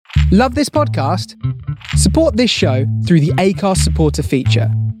Love this podcast? Support this show through the Acast supporter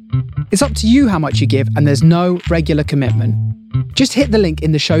feature. It's up to you how much you give, and there's no regular commitment. Just hit the link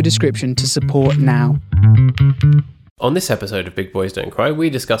in the show description to support now. On this episode of Big Boys Don't Cry, we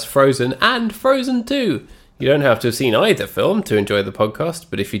discuss Frozen and Frozen 2. You don't have to have seen either film to enjoy the podcast,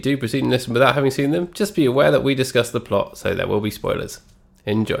 but if you do proceed and listen without having seen them, just be aware that we discuss the plot, so there will be spoilers.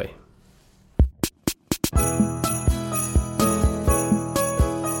 Enjoy.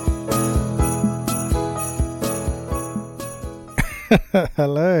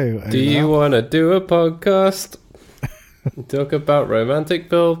 Hello. Do you want to do a podcast? Talk about romantic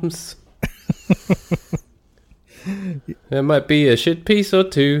films? There might be a shit piece or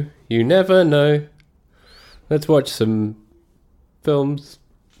two. You never know. Let's watch some films.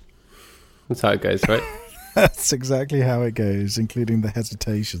 That's how it goes, right? That's exactly how it goes, including the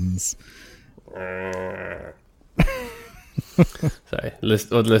hesitations. Sorry,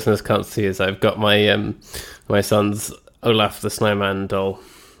 what listeners can't see is I've got my my son's Olaf the Snowman doll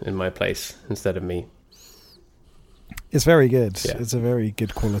in my place instead of me. It's very good. Yeah. It's a very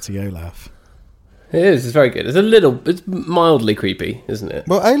good quality Olaf. It is. It's very good. It's mildly creepy, isn't it?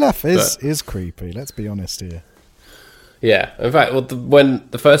 Well, Olaf is creepy. Let's be honest here. Yeah. In fact, when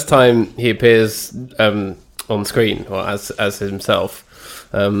the first time he appears on screen, or as himself,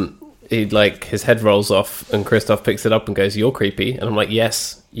 his head rolls off, and Kristoff picks it up and goes, "You're creepy," and I'm like,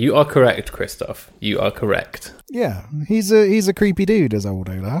 "Yes, you are correct, Kristoff. You are correct." Yeah, he's a creepy dude, as old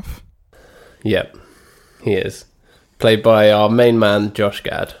Olaf. Yep, he is. Played by our main man, Josh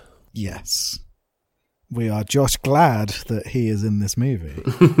Gad. Yes. We are Josh glad that he is in this movie.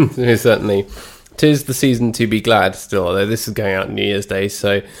 Certainly. 'Tis the season to be glad still, although this is going out New Year's Day,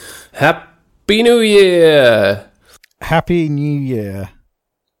 so Happy New Year! Happy New Year.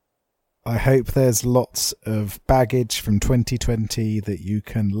 I hope there's lots of baggage from 2020 that you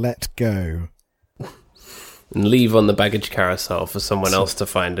can let go. And leave on the baggage carousel for someone else to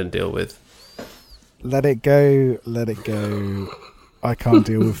find and deal with. Let it go, let it go. I can't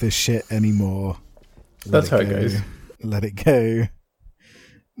deal with this shit anymore. That's how it goes. Let it go.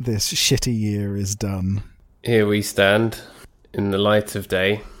 This shitty year is done. Here we stand in the light of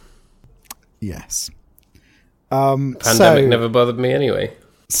day. Yes. Pandemic never bothered me anyway.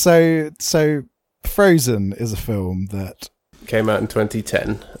 So Frozen is a film that came out in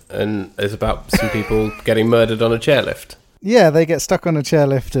 2010 and is about some people getting murdered on a chairlift. Yeah, they get stuck on a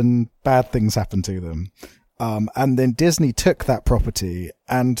chairlift and bad things happen to them. And then Disney took that property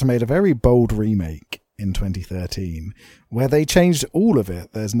and made a very bold remake in 2013 where they changed all of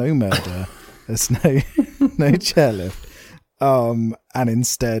it. There's no murder. There's no chairlift. And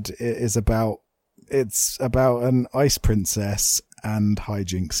instead it's about an ice princess and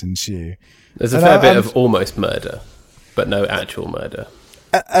hijinks ensue. There's a fair bit of almost murder, but no actual murder.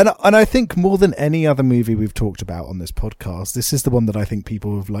 And I think more than any other movie we've talked about on this podcast, this is the one that I think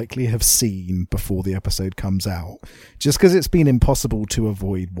people have seen before the episode comes out, just because it's been impossible to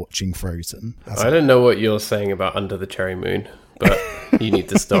avoid watching Frozen. I don't know what you're saying about Under the Cherry Moon, but you need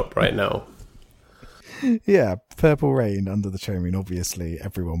to stop right now. Yeah, Purple Rain, Under the Cherry Moon, obviously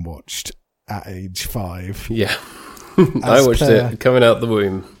everyone watched at age 5. Yeah, I watched it coming out the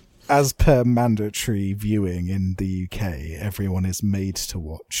womb. As per mandatory viewing in the UK, everyone is made to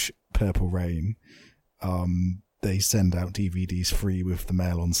watch Purple Rain. They send out DVDs free with the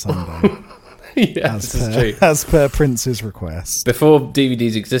mail on Sunday. Yeah, this is true. As per Prince's request. Before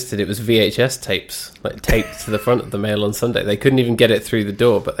DVDs existed, it was VHS tapes, like taped to the front of the mail on Sunday. They couldn't even get it through the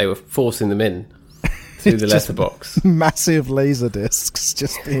door, but they were forcing them in through the letterbox. Massive laser discs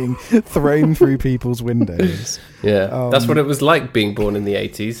just being thrown through people's windows. Yeah, that's what it was like being born in the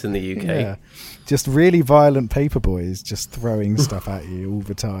 80s in the UK. Yeah. Just really violent paper boys just throwing stuff at you all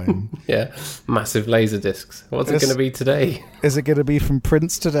the time. Yeah, massive laser discs. What's it going to be today? Is it going to be from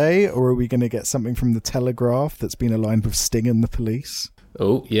Prince today, or are we going to get something from the Telegraph that's been aligned with Sting and the Police?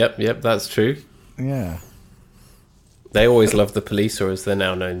 Oh, yep, that's true. Yeah. They always loved the Police, or as they're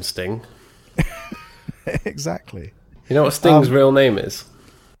now known, Sting. Exactly. You know what Sting's real name is?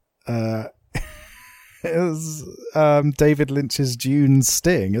 It was David Lynch's Dune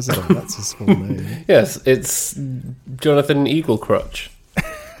Sting, isn't it? That's his full name. Yes, it's Jonathan Eaglecrotch.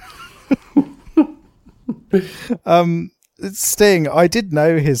 Sting, I did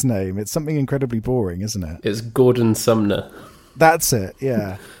know his name. It's something incredibly boring, isn't it? It's Gordon Sumner. That's it,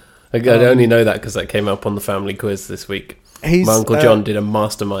 yeah. I only know that because that came up on the family quiz this week. My Uncle John did a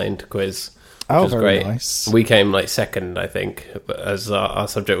mastermind quiz. Which was very great. Nice. We came second, I think, but as our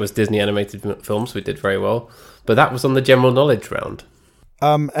subject was Disney animated films, we did very well. But that was on the general knowledge round.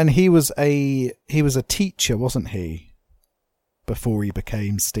 And he was a teacher, wasn't he? before he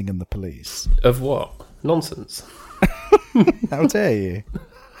became Sting and the Police. Of what? Nonsense. How dare you?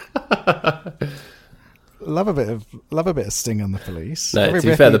 Love a bit of Sting and the Police. No, to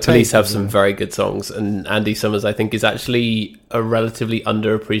be fair, the Police have some very good songs, and Andy Summers, I think, is actually a relatively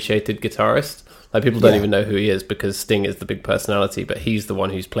underappreciated guitarist. Like, people don't even know who he is because Sting is the big personality, but he's the one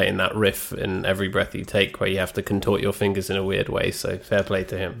who's playing that riff in Every Breath You Take, where you have to contort your fingers in a weird way. So fair play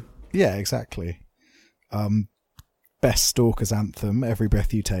to him. Yeah, exactly. Best Stalker's anthem, Every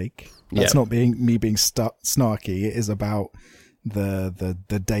Breath You Take. That's not me being snarky. It is about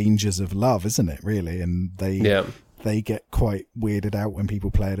the dangers of love, isn't it? Really, and they get quite weirded out when people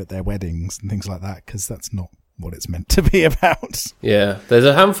play it at their weddings and things like that, because that's not what it's meant to be about. Yeah, there's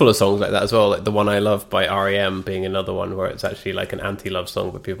a handful of songs like that as well, like The One I Love by R.E.M. being another one where it's actually like an anti-love song,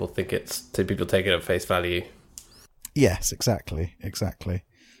 but people take it at face value. Yes, exactly.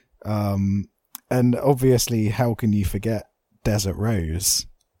 And obviously, how can you forget Desert Rose?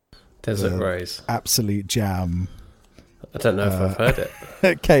 Desert Rose, absolute jam. I don't know if I've heard it.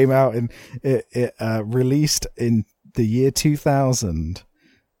 It came out it released in the year 2000,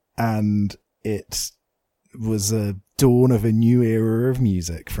 and it was a dawn of a new era of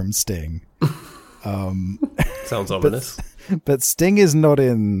music from Sting. Sounds ominous. But Sting is not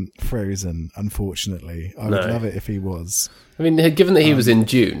in Frozen, unfortunately. I would love it if he was. I mean, given that he was in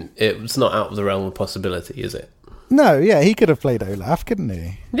Dune, it's not out of the realm of possibility, is it? No, yeah, he could have played Olaf, couldn't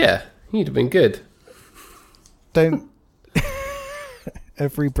he? Yeah, he'd have been good. Don't...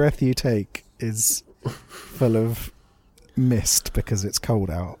 Every breath you take is full of mist because it's cold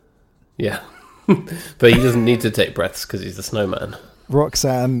out. Yeah. But he doesn't need to take breaths because he's the snowman.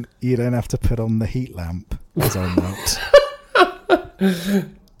 Roxanne, you don't have to put on the heat lamp, as I melt.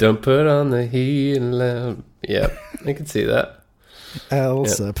 Don't put on the heat lamp. Yeah, I can see that.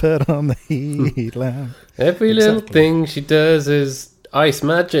 Elsa, put on the heat lamp. Every little thing she does is ice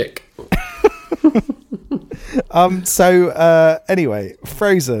magic. Anyway,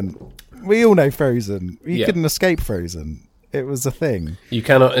 Frozen. We all know Frozen. You couldn't escape Frozen. It was a thing. You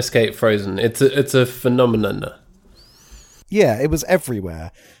cannot escape Frozen. It's a phenomenon. Yeah, it was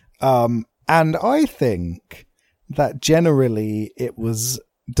everywhere. And I think that generally it was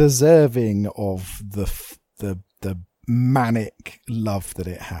deserving of the manic love that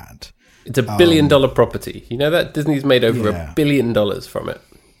it had. It's $1 billion property. You know that? Disney's made over $1 billion from it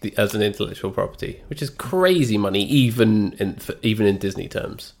as an intellectual property, which is crazy money, even in Disney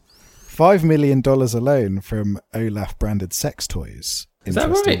terms. $5 million alone from Olaf branded sex toys. Is that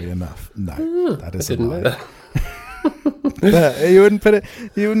right? Enough. No, that is I didn't know that. But you wouldn't put it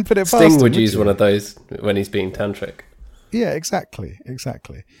past Sting him, would use one of those when he's being tantric. Yeah, exactly.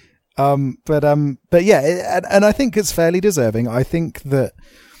 But yeah, and I think it's fairly deserving. I think that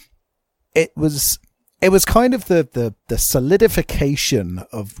it was kind of the solidification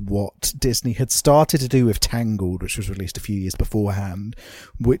of what Disney had started to do with Tangled, which was released a few years beforehand,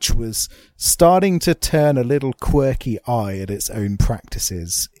 which was starting to turn a little quirky eye at its own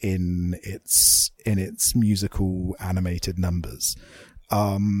practices in its musical animated numbers.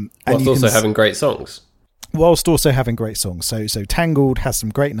 Whilst also having great songs. So Tangled has some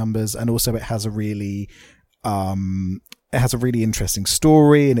great numbers, and also it has a really interesting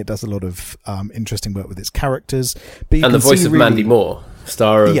story, and it does a lot of interesting work with its characters. But and the voice of Mandy Moore,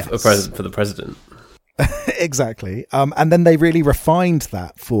 star of A Present for the President. Exactly. And then they really refined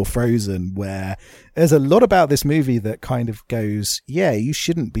that for Frozen, where there's a lot about this movie that kind of goes, yeah, you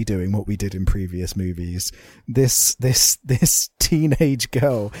shouldn't be doing what we did in previous movies. This teenage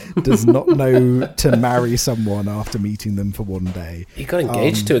girl does not know to marry someone after meeting them for one day. You got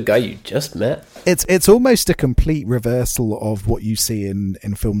engaged to a guy you just met. It's almost a complete reversal of what you see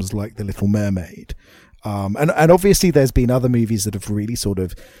in films like The Little Mermaid. And obviously there's been other movies that have really sort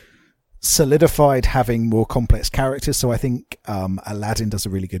of solidified having more complex characters. So I think Aladdin does a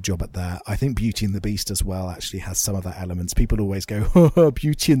really good job at that. I think Beauty and the Beast as well actually has some of that elements. People always go, oh,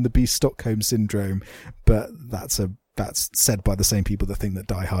 Beauty and the Beast Stockholm Syndrome, but that's said by the same people that think that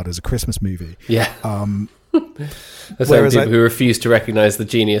Die Hard is a Christmas movie. Yeah. The same people who refuse to recognise the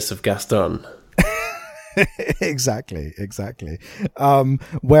genius of Gaston. Exactly.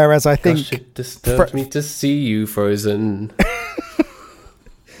 Whereas I think... Gosh, it disturbs me to see you, Frozen.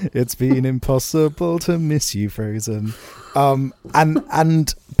 It's been impossible to miss you, Frozen. But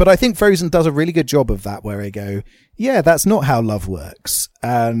I think Frozen does a really good job of that, where they go, yeah, that's not how love works.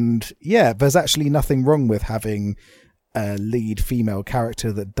 And yeah, there's actually nothing wrong with having a lead female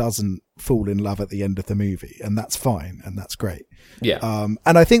character that doesn't fall in love at the end of the movie. And that's fine. And that's great. Yeah.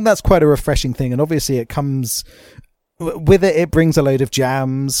 And I think that's quite a refreshing thing. And obviously it comes with it brings a load of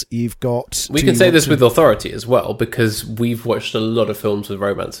jams. You've got... We can say this with authority as well, because we've watched a lot of films with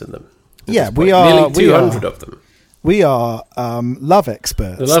romance in them. Yeah, we are... Nearly 200 of them. We are love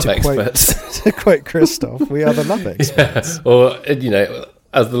experts. The love experts. To quote Christoph, we are the love experts. Yeah. Or,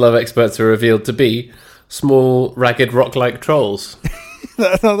 as the love experts are revealed to be, small, ragged, rock-like trolls.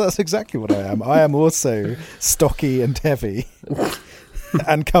 No, that's exactly what I am. I am also stocky and heavy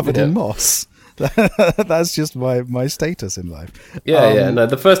and covered in moss. That's just my status in life. Yeah. No,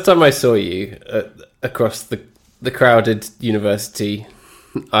 the first time I saw you across the crowded university,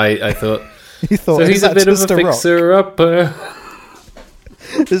 I thought... You thought, so he's a bit of a fixer-upper.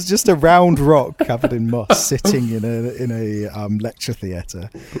 There's just a round rock covered in moss sitting in a lecture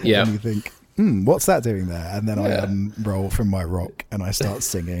theatre. Yeah. And you think, what's that doing there? And then I unroll from my rock and I start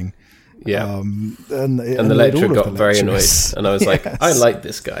singing. Yeah. And the lecturer got very annoyed. And I was like, I like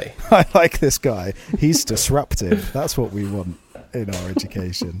this guy. I like this guy. He's disruptive. That's what we want in our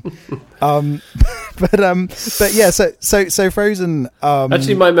education. But yeah, so Frozen...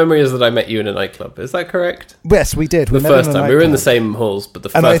 Actually, my memory is that I met you in a nightclub. Is that correct? Yes, we did. The first time. We were in the same halls, but the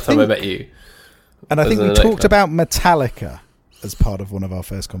first time I met you... And I think we talked about Metallica as part of one of our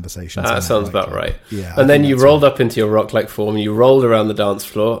first conversations. That sounds about right. Yeah, and then you rolled up into your rock-like form, you rolled around the dance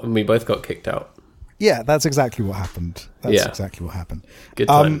floor, and we both got kicked out. Yeah, that's exactly what happened. Exactly what happened. Good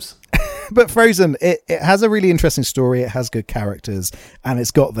times. But Frozen, it has a really interesting story. It has good characters, and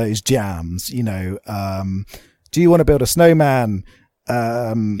it's got those jams. Do you want to build a snowman?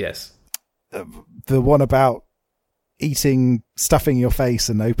 Yes. The one about stuffing your face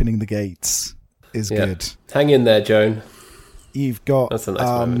and opening the gates is good. Hang in there, Joan. You've got that's a nice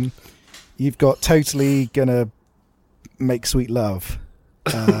moment. You've got Totally Gonna Make Sweet Love.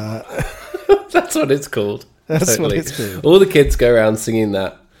 That's what it's called. That's what it's called. All the kids go around singing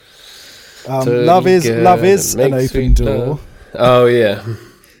that. Love is an open door. Love. Oh yeah.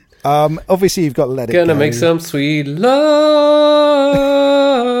 Obviously you've got Let It Go. Gonna make some sweet love.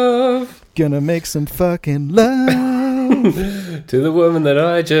 Gonna make some fucking love to the woman that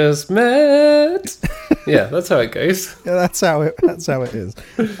I just met. Yeah, that's how it goes. Yeah, that's how it is.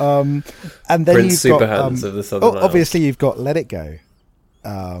 And then Prince you've got Superhands of the Southern Isles. Obviously you've got Let It Go.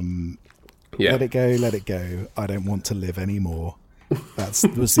 Yeah. Let it go. I don't want to live anymore. That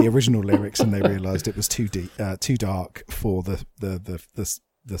was the original lyrics, and they realised it was too deep, too dark for the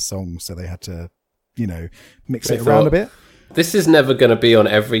song, so they had to, mix it around a bit. This is never going to be on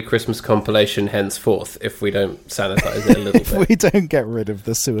every Christmas compilation henceforth if we don't sanitize it a little bit. If we don't get rid of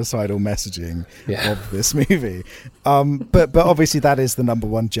the suicidal messaging of this movie. But obviously that is the number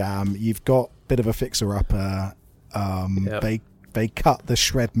one jam. You've got a bit of a fixer-upper. They cut the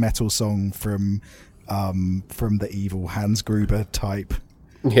shred metal song from the evil Hans Gruber type.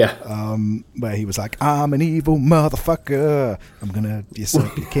 Yeah. Where he was like, I'm an evil motherfucker. I'm going to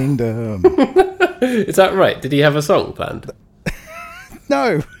usurp your kingdom. Is that right? Did he have a song planned?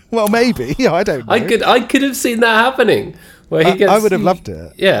 No. Well, maybe. Yeah, I don't know. I could have seen that happening. Where he gets, I would have loved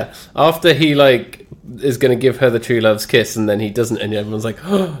it. Yeah. After he is going to give her the true love's kiss, and then he doesn't, and everyone's like,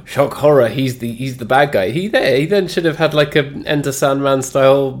 oh, shock horror, he's the bad guy. He then should have had like a Enter Sandman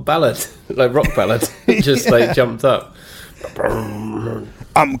style ballad, like rock ballad. Just like jumped up.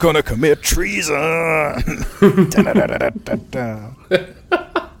 I'm gonna commit treason.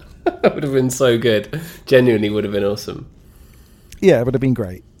 That would have been so good. Genuinely would have been awesome. Yeah, it would have been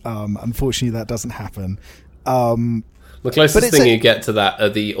great. Unfortunately, that doesn't happen. The closest thing you get to that are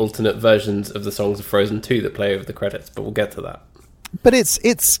the alternate versions of the songs of Frozen 2 that play over the credits, but we'll get to that. But it's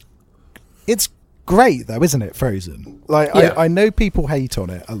great though, isn't it, Frozen? I know people hate on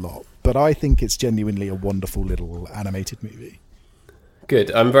it a lot, but I think it's genuinely a wonderful little animated movie.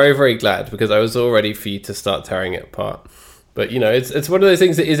 Good. I'm very, very glad, because I was all ready for you to start tearing it apart. But, it's one of those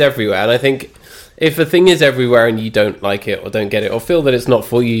things that is everywhere, and I think if a thing is everywhere and you don't like it or don't get it or feel that it's not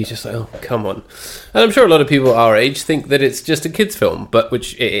for you, you're just like, oh, come on. And I'm sure a lot of people our age think that it's just a kid's film, but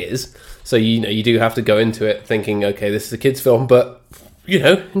which it is. So, you do have to go into it thinking, okay, this is a kid's film, but,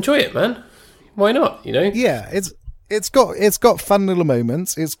 enjoy it, man. Why not, Yeah, it's got fun little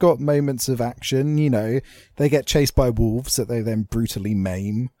moments. It's got moments of action, They get chased by wolves that they then brutally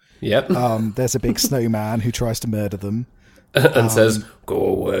maim. Yep. There's a big snowman who tries to murder them. And says, go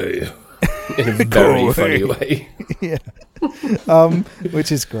away. In a very funny way. Yeah.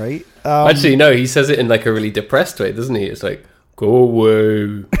 Which is great. Actually, no, he says it in like a really depressed way, doesn't he? It's like, go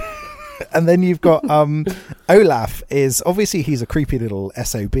away. And then you've got Olaf is obviously he's a creepy little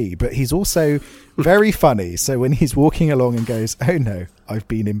SOB, but he's also very funny. So when he's walking along and goes, "Oh no, I've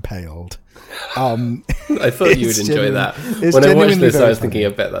been impaled." I thought you would enjoy that. When I watched this, I was thinking, I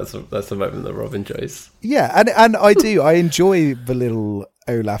bet that's a moment that Rob enjoys. Yeah, and I do. I enjoy the little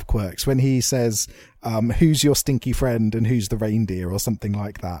Olaf quirks when he says, "Who's your stinky friend and who's the reindeer?" or something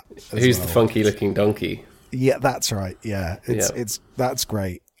like that. Who's the funky looking donkey? Yeah, that's right. Yeah, that's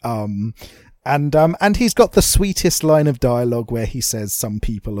great. And he's got the sweetest line of dialogue where he says, "Some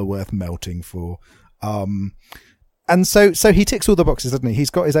people are worth melting for." And so he ticks all the boxes, doesn't he? He's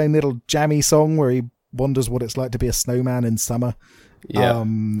got his own little jammy song where he wonders what it's like to be a snowman in summer. Yeah.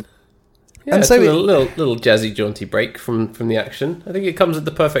 And it's so a little jazzy, jaunty break from the action. I think it comes at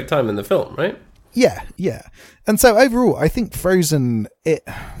the perfect time in the film, right? Yeah. And so overall, I think Frozen,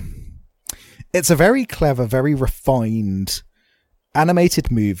 it's a very clever, very refined animated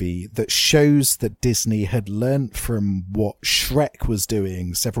movie that shows that Disney had learnt from what Shrek was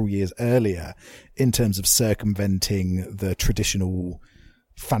doing several years earlier in terms of circumventing the traditional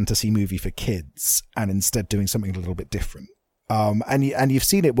fantasy movie for kids and instead doing something a little bit different. And you've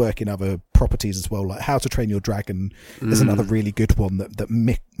seen it work in other properties as well, like How to Train Your Dragon is another really good one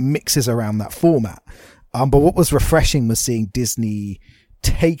that mixes around that format. But what was refreshing was seeing Disney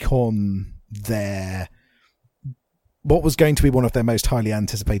take on what was going to be one of their most highly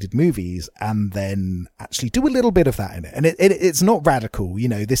anticipated movies and then actually do a little bit of that in it. And it's not radical,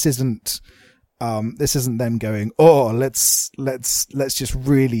 this isn't them going, "Oh, let's just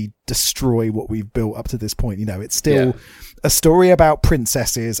really destroy what we've built up to this point." It's still a story about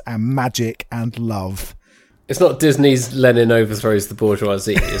princesses and magic and love. It's not Disney's Lenin overthrows the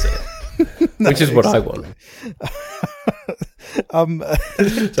bourgeoisie, is it? No, which is what I want.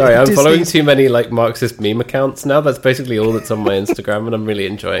 Sorry, I'm following too many Marxist meme accounts now. That's basically all that's on my Instagram, and I'm really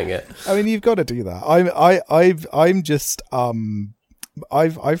enjoying it. I mean, you've got to do that.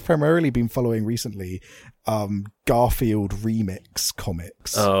 I've primarily been following recently Garfield remix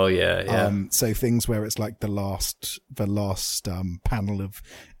comics. Oh yeah. So things where it's like the last panel of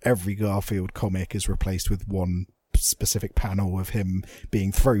every Garfield comic is replaced with one specific panel of him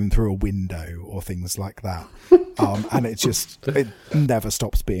being thrown through a window or things like that. And it never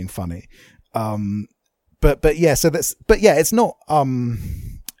stops being funny. But it's not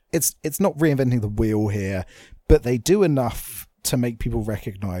reinventing the wheel here, but they do enough to make people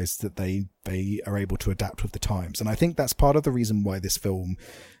recognize that they are able to adapt with the times. And I think that's part of the reason why this film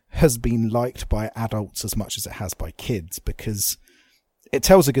has been liked by adults as much as it has by kids, because it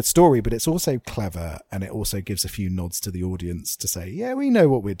tells a good story, but it's also clever, and it also gives a few nods to the audience to say, "Yeah, we know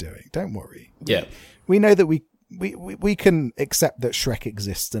what we're doing. Don't worry. Yeah, we know that we can accept that Shrek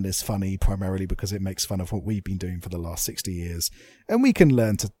exists and is funny primarily because it makes fun of what we've been doing for the last 60 years, and we can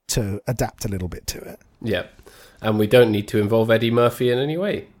learn to adapt a little bit to it." Yeah, and we don't need to involve Eddie Murphy in any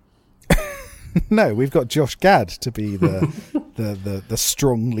way. No, we've got Josh Gad to be the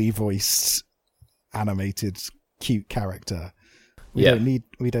strongly voiced, animated, cute character. We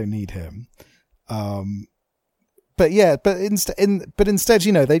don't need him. But instead,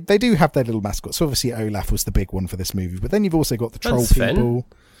 they do have their little mascots. So obviously Olaf was the big one for this movie, but then you've also got the troll people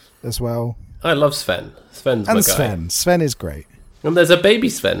as well. I love Sven. Sven's my guy. Sven is great. And there's a baby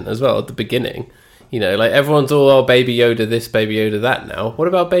Sven as well at the beginning. Everyone's all, "Oh, Baby Yoda this, Baby Yoda that" now. What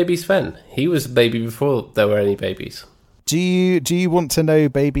about baby Sven? He was a baby before there were any babies. Do you want to know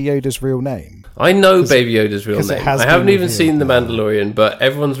Baby Yoda's real name? I know Baby Yoda's real name. I haven't even seen The Mandalorian, but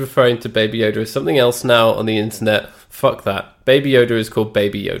everyone's referring to Baby Yoda as something else now on the internet. Fuck that. Baby Yoda is called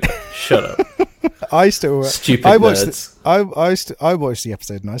Baby Yoda. Shut up. Stupid nerds. I watched the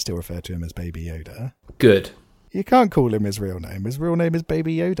episode and I still refer to him as Baby Yoda. Good. You can't call him his real name. His real name is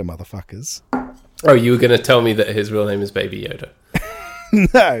Baby Yoda, motherfuckers. Oh, you were going to tell me that his real name is Baby Yoda.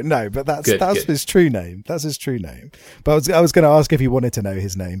 No, but that's his true name. That's his true name. But I was going to ask if you wanted to know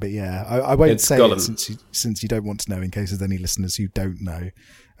his name, but yeah, I won't say it since you don't want to know, in case there's any listeners who don't know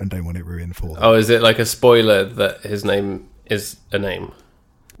and don't want it ruined for them. Oh, is it like a spoiler that his name is a name?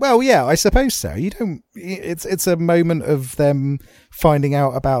 Well, yeah, I suppose so. It's a moment of them finding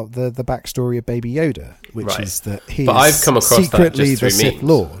out about the backstory of Baby Yoda, which is that he is secretly the Sith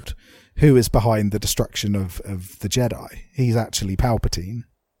Lord who is behind the destruction of the Jedi. He's actually Palpatine.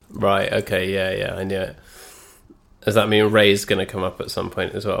 Right, okay, yeah, I knew it. Does that mean Rey's going to come up at some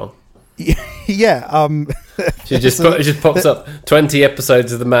point as well? Yeah. It just pops up 20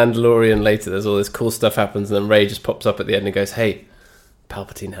 episodes of The Mandalorian later. There's all this cool stuff happens, and then Rey just pops up at the end and goes, "Hey,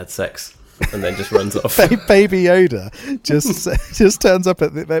 Palpatine had sex." and then just runs off. Baby Yoda just turns up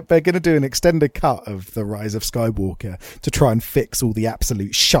they're going to do an extended cut of The Rise of Skywalker to try and fix all the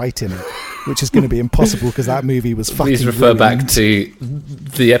absolute shite in it, which is going to be impossible because that movie was fucking Please refer ruined. back to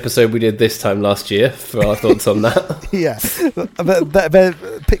the episode we did this time last year for our thoughts on that. Yeah.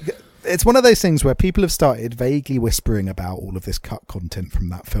 It's one of those things where people have started vaguely whispering about all of this cut content from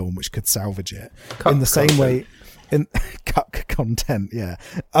that film, which could salvage it in the same way. In cut content, yeah,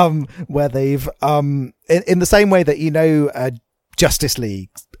 where they've in the same way that Justice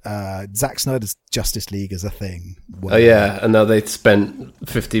League, Zack Snyder's Justice League is a thing. Oh yeah, and now they've spent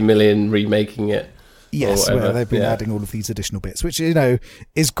 50 million remaking it. Yes, where they've been adding all of these additional bits, which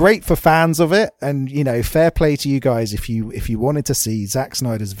is great for fans of it, and fair play to you guys if you wanted to see Zack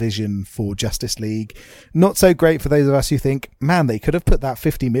Snyder's vision for Justice League. Not so great for those of us who think, man, they could have put that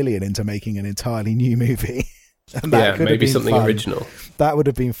 50 million into making an entirely new movie. And that could maybe have been something fun. Original. That would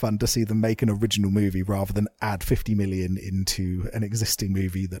have been fun to see them make an original movie rather than add 50 million into an existing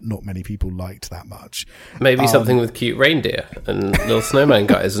movie that not many people liked that much. Maybe something with cute reindeer and little snowman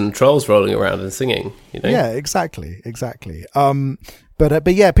guys and trolls rolling around and singing. Yeah, exactly.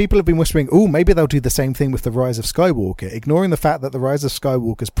 But yeah, people have been whispering, oh, maybe they'll do the same thing with The Rise of Skywalker, ignoring the fact that The Rise of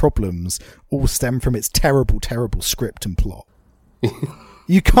Skywalker's problems all stem from its terrible, terrible script and plot.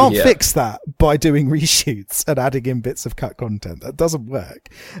 You can't fix that by doing reshoots and adding in bits of cut content. That doesn't work.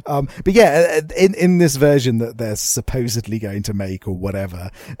 But yeah, in this version that they're supposedly going to make or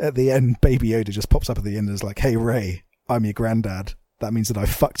whatever, at the end, Baby Yoda just pops up at the end and is like, hey, Rey, I'm your granddad. That means that I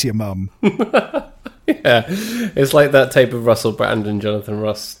fucked your mum. Yeah, it's like that tape of Russell Brand and Jonathan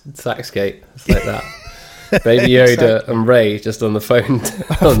Ross Saxgate. It's like that. Baby Yoda and Rey just on the phone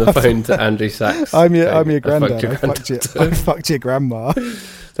to Andrew Sachs. I'm your granddad. I fucked your grandma.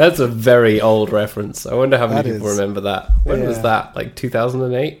 That's a very old reference. I wonder how many people remember that. When was that? Like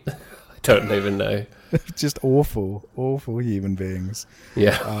 2008? I don't even know. Just awful human beings.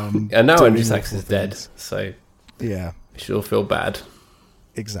 Yeah. And now Andrew Sachs is dead, so yeah, we should all feel bad.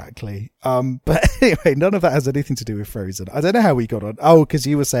 Exactly. But anyway, none of that has anything to do with Frozen. I don't know how we got on. Oh, because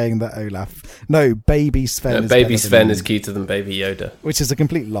you were saying that Baby Sven is cuter than Baby Yoda. Which is a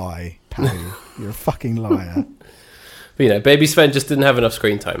complete lie, Paddy. You're a fucking liar. But Baby Sven just didn't have enough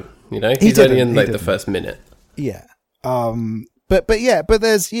screen time. He's only in the first minute. Yeah. But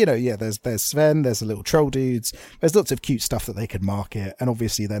there's there's Sven, there's the little troll dudes, there's lots of cute stuff that they could market, and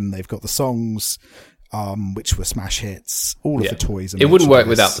obviously then they've got the songs, which were smash hits, all of the toys. It wouldn't work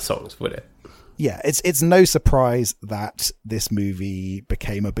without the songs, would it? Yeah, it's no surprise that this movie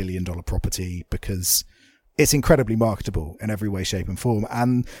became $1 billion property because it's incredibly marketable in every way, shape and form.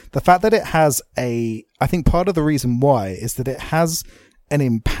 And the fact that it has I think part of the reason why is that it has an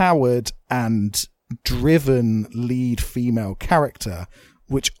empowered and driven lead female character,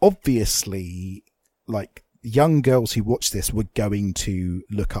 which obviously, like, young girls who watch this were going to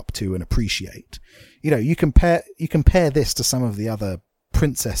look up to and appreciate. You compare this to some of the other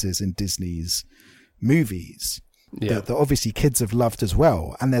princesses in Disney's movies that obviously kids have loved as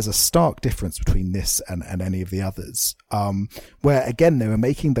well. And there's a stark difference between this and any of the others. Where again, they were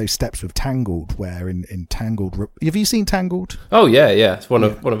making those steps with Tangled, where in Tangled, have you seen Tangled? Oh yeah. It's one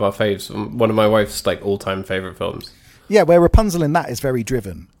of our faves, one of my wife's all-time favorite films. Yeah, where Rapunzel in that is very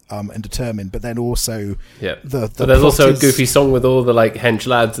driven and determined, but then also but there's also a goofy song with all the hench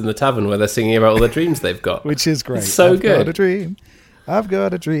lads in the tavern where they're singing about all the dreams they've got, which is great. It's so good. I've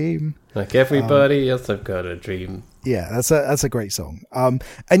got a dream. Like everybody else, I've got a dream. Yeah, that's a great song. And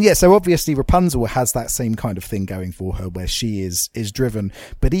yeah, so obviously Rapunzel has that same kind of thing going for her, where she is driven,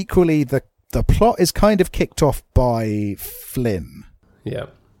 but equally the plot is kind of kicked off by Flynn. Yeah.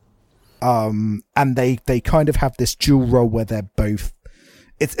 And they kind of have this dual role where they're both.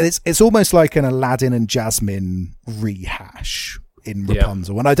 It's almost like an Aladdin and Jasmine rehash in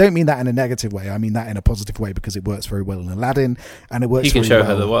Rapunzel, and I don't mean that in a negative way. I mean that in a positive way because it works very well in Aladdin, and it works. You can show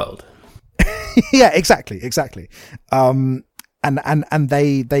her the world. Yeah, exactly. And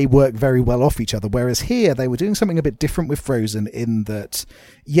they work very well off each other. Whereas here they were doing something a bit different with Frozen in that,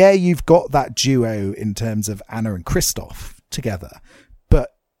 you've got that duo in terms of Anna and Kristoff together, but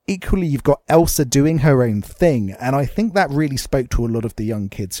equally you've got Elsa doing her own thing. And I think that really spoke to a lot of the young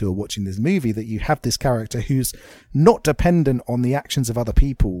kids who are watching this movie, that you have this character who's not dependent on the actions of other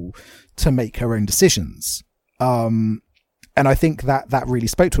people to make her own decisions. And I think that really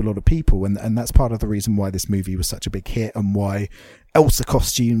spoke to a lot of people, and that's part of the reason why this movie was such a big hit and why Elsa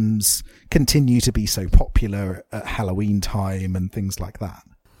costumes continue to be so popular at Halloween time and things like that.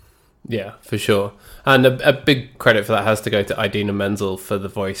 Yeah, for sure. And a big credit for that has to go to Idina Menzel for the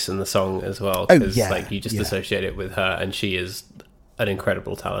voice and the song as well. Because you just associate it with her, and she is an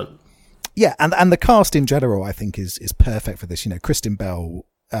incredible talent. Yeah, and the cast in general, I think, is perfect for this. You know, Kristen Bell.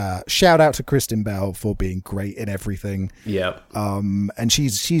 Shout out to Kristen Bell for being great in everything. Yeah. And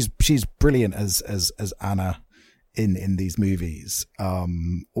she's brilliant as Anna in these movies.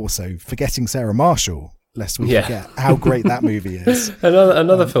 Also, forgetting Sarah Marshall, lest we forget how great that movie is.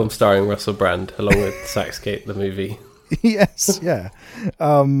 Another film starring Russell Brand, along with Saxgate, the movie. Yes, yeah.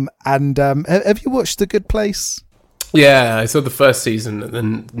 Have you watched The Good Place? Yeah, I saw the first season and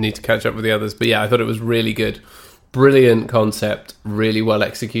then need to catch up with the others. But yeah, I thought it was really good. Brilliant concept, really well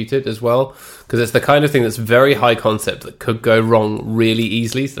executed as well. Because it's the kind of thing that's very high concept that could go wrong really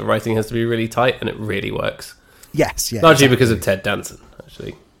easily. So the writing has to be really tight and it really works. Yes, yeah. Largely because of Ted Danson,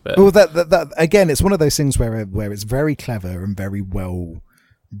 actually. But... Well, that again, it's one of those things where it's very clever and very well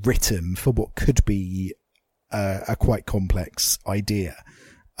written for what could be a quite complex idea.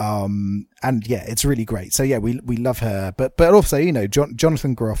 And yeah, it's really great. So yeah, we love her, but also, you know,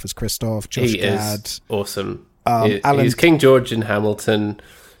 Jonathan Groff as Christoph, Josh Gad, is awesome. Alan... He's King George in Hamilton.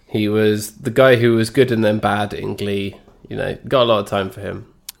 He was the guy who was good and then bad in Glee. You know, got a lot of time for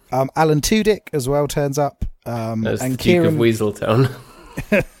him. Alan Tudyk as well turns up. As and the Kieran... Duke of Weaseltown.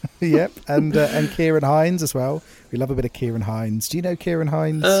 Yep, and Kieran Hines as well. We love a bit of Kieran Hines. Do you know Kieran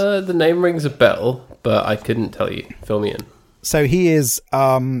Hines? The name rings a bell, but I couldn't tell you. Fill me in. So he is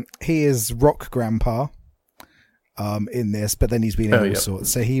Rock Grandpa in this, but then he's been in all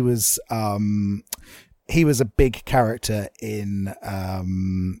sorts. So he was a big character in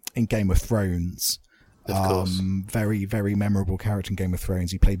Game of Thrones. Of course. Very, very memorable character in Game of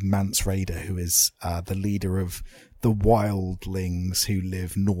Thrones. He played Mance Rayder, who is the leader of the wildlings who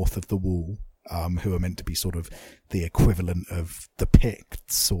live north of the Wall, who are meant to be sort of the equivalent of the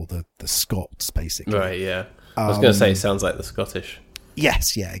Picts or the Scots, basically. Right, yeah. I was going to say, sounds like the Scottish.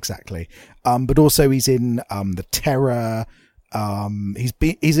 Yes, yeah, exactly. But also he's in The Terror.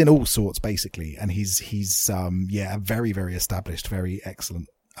 He's in all sorts, basically, and he's a very, very established, very excellent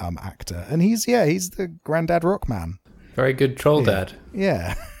actor, and he's the Grandad Rockman. Very good troll dad.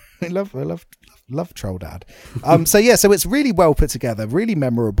 Yeah. I love Troll Dad. So it's really well put together, really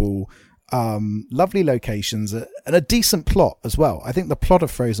memorable, lovely locations, and a decent plot as well. I think the plot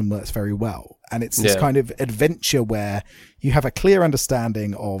of Frozen works very well, and it's this kind of adventure where you have a clear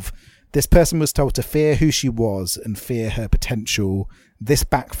understanding of this person was told to fear who she was and fear her potential. This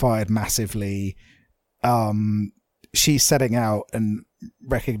backfired massively. She's setting out and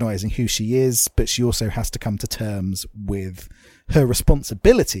recognizing who she is, but she also has to come to terms with her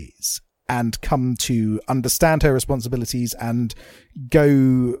responsibilities and come to understand her responsibilities and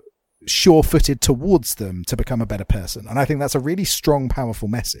go sure-footed towards them to become a better person. And I think that's a really strong, powerful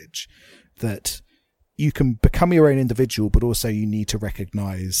message, that you can become your own individual, but also you need to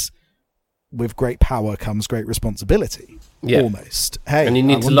recognize with great power comes great responsibility. Yeah. Almost. Hey, and you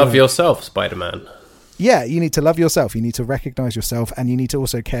need to love yourself, Spider-Man. Yeah, you need to love yourself. You need to recognize yourself, and you need to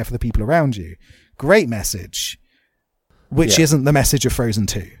also care for the people around you. Great message, which isn't the message of Frozen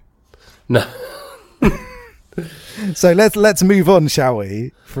 2. No. So let's move on, shall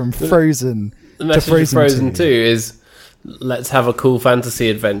we? From Frozen the message to Frozen 2 is let's have a cool fantasy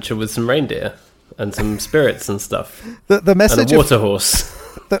adventure with some reindeer and some spirits and stuff. The message and a water horse.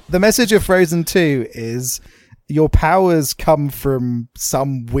 The message of Frozen 2 is your powers come from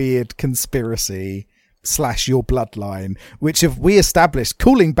some weird conspiracy / your bloodline, which have we established,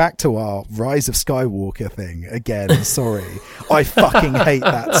 calling back to our Rise of Skywalker thing again. Sorry, I fucking hate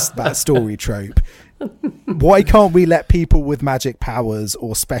that story trope. Why can't we let people with magic powers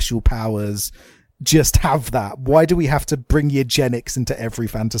or special powers just have that? Why do we have to bring eugenics into every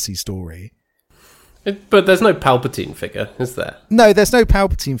fantasy story? But there's no Palpatine figure, is there? No, there's no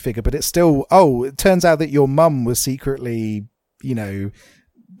Palpatine figure, but it's still, it turns out that your mum was secretly, you know,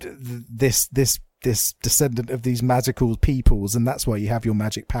 this descendant of these magical peoples, and that's why you have your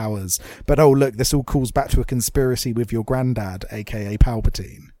magic powers. But look, this all calls back to a conspiracy with your granddad, aka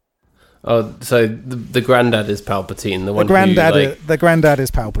Palpatine. Oh, so the granddad is Palpatine, the granddad is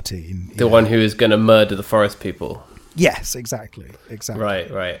Palpatine, the one who is going to murder the forest people. Yes, exactly.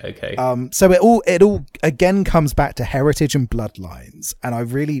 Right, okay. So it all again comes back to heritage and bloodlines, and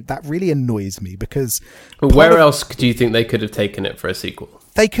that really annoys me because. But where else do you think they could have taken it for a sequel?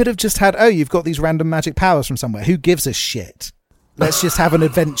 They could have just had, you've got these random magic powers from somewhere. Who gives a shit? Let's just have an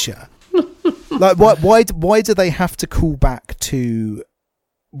adventure. Like, why do they have to call back to?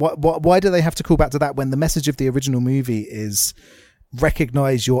 Why do they have to call back to that when the message of the original movie is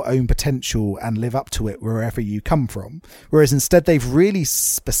recognize your own potential and live up to it wherever you come from? Whereas instead they've really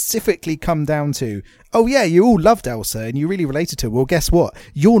specifically come down to, you all loved Elsa and you really related to her. Well, guess what?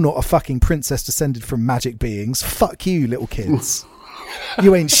 You're not a fucking princess descended from magic beings. Fuck you, little kids.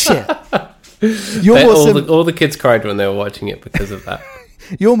 You ain't shit. You're All the kids cried when they were watching it because of that.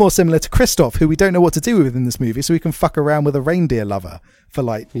 You're more similar to Kristoff, who we don't know what to do with in this movie, so we can fuck around with a reindeer lover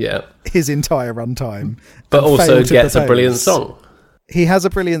for his entire runtime. But also gets a brilliant song. He has a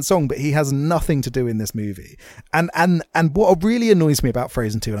brilliant song, but he has nothing to do in this movie. And what really annoys me about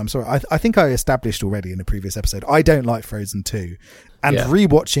Frozen 2, and I'm sorry, I think I established already in a previous episode, I don't like Frozen 2. And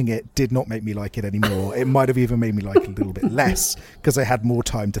rewatching it did not make me like it anymore. It might have even made me like it a little bit less because I had more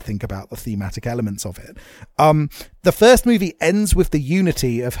time to think about the thematic elements of it. The first movie ends with the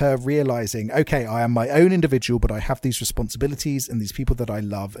unity of her realizing, okay, I am my own individual, but I have these responsibilities and these people that I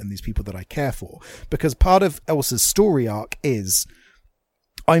love and these people that I care for. Because part of Elsa's story arc is,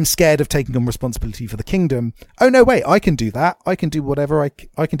 I'm scared of taking on responsibility for the kingdom. Oh, no, wait, I can do that. I can do whatever.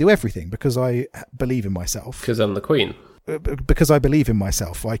 I can do everything because I believe in myself. Because I'm the queen. Because I believe in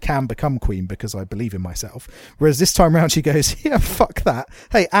myself. I can become queen because I believe in myself. Whereas this time round she goes, yeah, fuck that.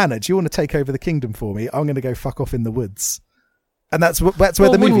 Hey, Anna, do you want to take over the kingdom for me? I'm going to go fuck off in the woods. And that's where the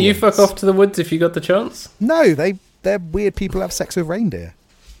movie wouldn't you ends. fuck off to the woods if you got the chance? No, they're weird people who have sex with reindeer.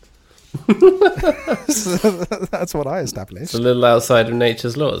 That's what I established. It's a little outside of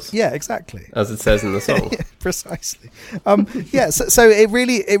nature's laws. Yeah, exactly. As it says in the song. Yeah, precisely. So it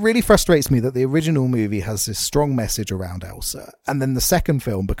really frustrates me that the original movie has this strong message around Elsa, and then the second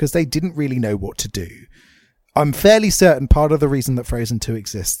film, because they didn't really know what to do. I'm fairly certain part of the reason that Frozen 2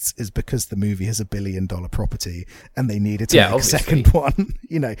 exists is because the movie has $1 billion property and they needed to make obviously. a second one.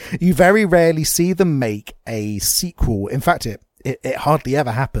 You very rarely see them make a sequel. In fact, it hardly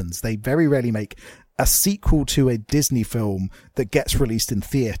ever happens. They very rarely make a sequel to a Disney film that gets released in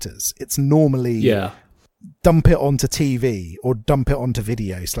theaters. It's normally dump it onto TV or dump it onto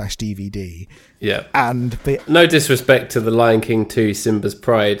video/DVD. Yeah. And no disrespect to The Lion King 2, Simba's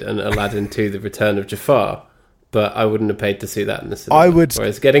Pride, and Aladdin 2, The Return of Jafar, but I wouldn't have paid to see that in the cinema. I would.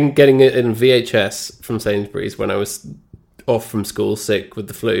 Whereas getting it in VHS from Sainsbury's when I was off from school sick with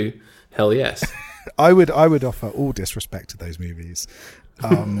the flu, hell yes. I would offer all disrespect to those movies.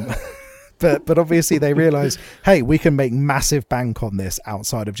 But obviously they realise, hey, we can make massive bank on this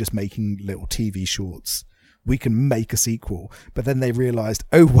outside of just making little TV shorts. We can make a sequel. But then they realised,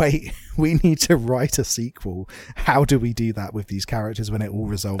 oh, wait, we need to write a sequel. How do we do that with these characters when it all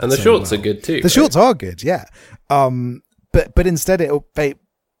resolves? And the shorts are good too. The shorts are good, yeah. But instead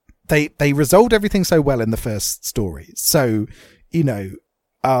they resolved everything so well in the first story. So,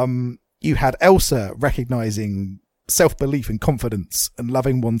 you had Elsa recognising self-belief and confidence and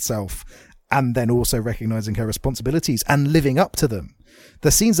loving oneself, and then also recognising her responsibilities and living up to them.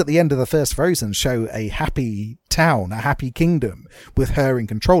 The scenes at the end of the first Frozen show a happy town, a happy kingdom with her in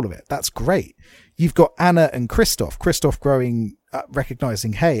control of it. That's great. You've got Anna and Kristoff. Kristoff growing up,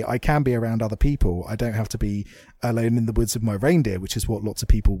 recognising, hey, I can be around other people. I don't have to be alone in the woods with my reindeer, which is what lots of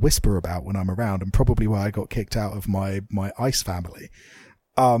people whisper about when I'm around, and probably why I got kicked out of my ice family.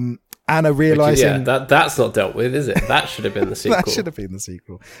 Anna realising... that's not dealt with, is it? That should have been the sequel. That should have been the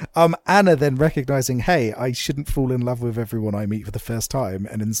sequel. Anna then recognising, hey, I shouldn't fall in love with everyone I meet for the first time,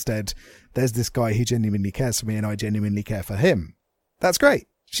 and instead there's this guy who genuinely cares for me and I genuinely care for him. That's great.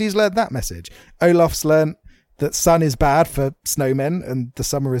 She's learned that message. Olaf's learned that sun is bad for snowmen and the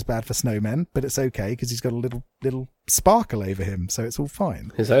summer is bad for snowmen, but it's okay because he's got a little sparkle over him, so it's all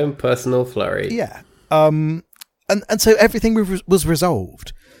fine. His own personal flurry. Yeah. And so everything was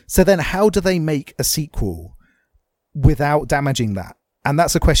resolved. So then how do they make a sequel without damaging that? And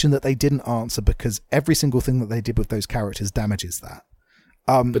that's a question that they didn't answer because every single thing that they did with those characters damages that.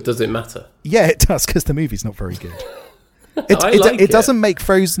 But does it matter? Yeah, it does, because the movie's not very good. It doesn't make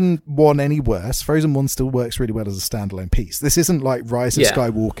Frozen 1 any worse. Frozen 1 still works really well as a standalone piece. This isn't like Rise of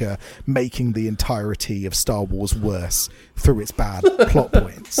Skywalker making the entirety of Star Wars worse through its bad plot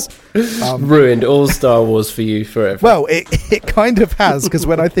points. Ruined all Star Wars for you forever. Well, it kind of has, because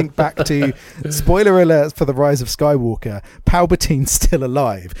when I think back to, spoiler alerts for The Rise of Skywalker, Palpatine's still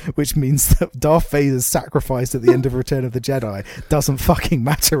alive, which means that Darth Vader's sacrifice at the end of Return of the Jedi doesn't fucking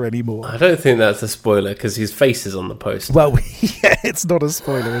matter anymore. I don't think that's a spoiler, because his face is on the poster. Well, yeah, it's not a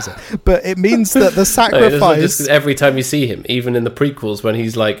spoiler, is it? But it means that the sacrifice... just every time you see him, even in the prequels, when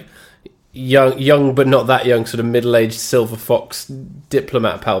he's like young but not that young, sort of middle-aged silver fox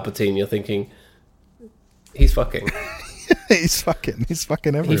diplomat Palpatine, you're thinking, he's fucking. He's fucking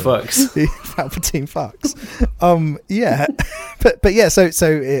everyone. He fucks. Palpatine fucks. Yeah. But yeah, so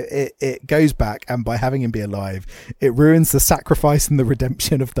it goes back, and by having him be alive, it ruins the sacrifice and the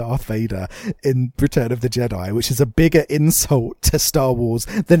redemption of Darth Vader in Return of the Jedi, which is a bigger insult to Star Wars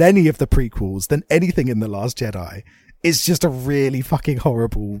than any of the prequels, than anything in The Last Jedi. is just a really fucking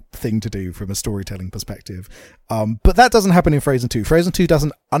horrible thing to do from a storytelling perspective. But that doesn't happen in Frozen 2. Frozen 2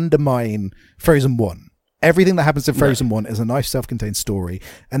 doesn't undermine Frozen 1. Everything that happens in Frozen 1 is a nice self-contained story,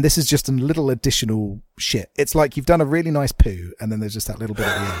 and this is just a little additional shit. It's like you've done a really nice poo, and then there's just that little bit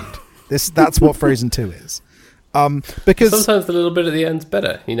at the end. That's what Frozen 2 is. Because sometimes the little bit at the end's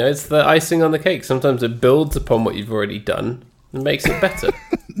better. You know, it's the icing on the cake. Sometimes it builds upon what you've already done and makes it better.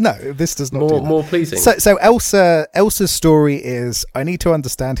 No, this does not do that. More pleasing. So Elsa's story is, I need to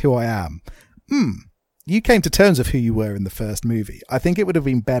understand who I am. You came to terms with who you were in the first movie. I think it would have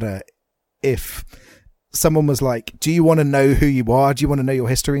been better if someone was like, do you want to know who you are? Do you want to know your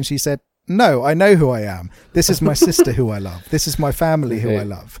history? And she said, no, I know who I am. This is my sister who I love. This is my family who I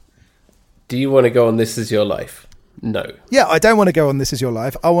love. Do you want to go on This Is Your Life? No. Yeah, I don't want to go on This Is Your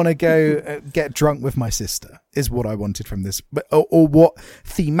Life. I want to go get drunk with my sister, is what I wanted from this, or what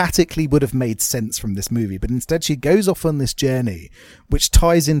thematically would have made sense from this movie. But instead, she goes off on this journey, which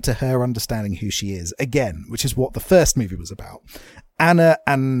ties into her understanding who she is, again, which is what the first movie was about. Anna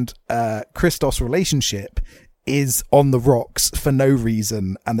and Kristoff's relationship is on the rocks for no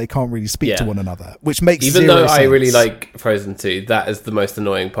reason, and they can't really speak to one another, which makes even zero though sense. I really like Frozen 2, that is the most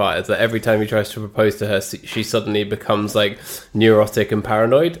annoying part, is that every time he tries to propose to her, she suddenly becomes like neurotic and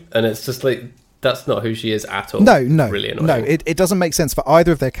paranoid, and it's just like, that's not who she is at all. No, really annoying. No, it doesn't make sense for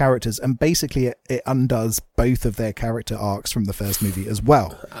either of their characters, and basically it undoes both of their character arcs from the first movie as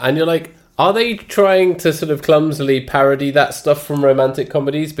well. And you're like, are they trying to sort of clumsily parody that stuff from romantic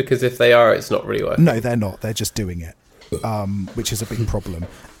comedies? Because if they are, it's not really working. No, they're not. They're just doing it, which is a big problem.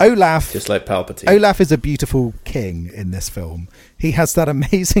 Olaf, just like Palpatine. Olaf is a beautiful king in this film. He has that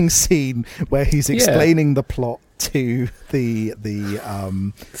amazing scene where he's explaining the plot to the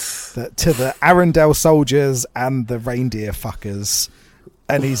Arendelle soldiers and the reindeer fuckers.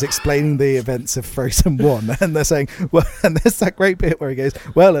 And he's explaining the events of Frozen 1. And they're saying, well, and there's that great bit where he goes,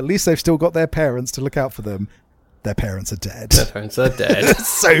 well, at least they've still got their parents to look out for them. Their parents are dead. Their parents are dead. It's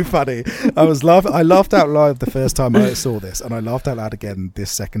so funny. I laughed out loud the first time I saw this, and I laughed out loud again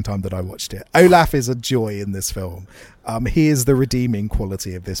this second time that I watched it. Olaf is a joy in this film. He is the redeeming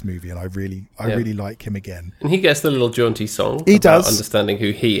quality of this movie, and I really like him again. And he gets the little jaunty song. He does, understanding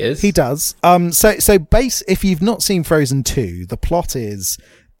who he is. He does. If you've not seen Frozen 2, the plot is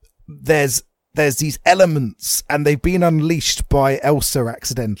there's these elements, and they've been unleashed by Elsa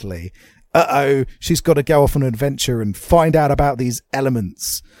accidentally. She's got to go off on an adventure and find out about these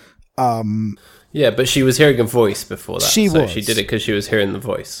elements. But she was hearing a voice before that. She did it because she was hearing the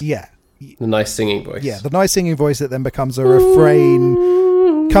voice. Yeah. The nice singing voice. Yeah, the nice singing voice that then becomes a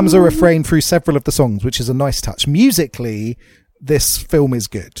refrain. Comes a refrain through several of the songs, which is a nice touch. Musically, this film is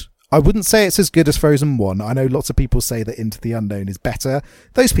good. I wouldn't say it's as good as Frozen 1. I know lots of people say that Into the Unknown is better.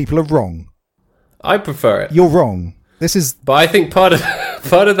 Those people are wrong. I prefer it. You're wrong. But I think part of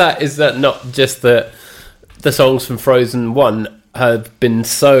that is that not just that the songs from Frozen 1 have been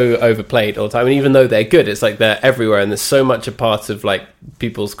so overplayed all the time, and even though they're good, it's like they're everywhere, and there's so much a part of like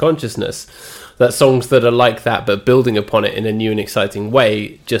people's consciousness that songs that are like that but building upon it in a new and exciting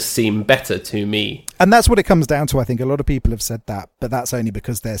way just seem better to me. And that's what it comes down to. I think a lot of people have said that, but that's only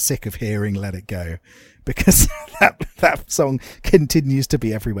because they're sick of hearing Let It Go, because that song continues to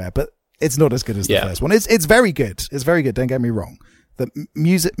be everywhere. But it's not as good as the first one. It's very good. It's very good. Don't get me wrong.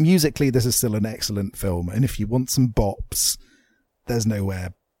 Musically, this is still an excellent film. And if you want some bops, there's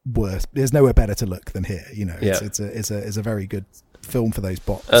nowhere better to look than here. You know, it's a very good film for those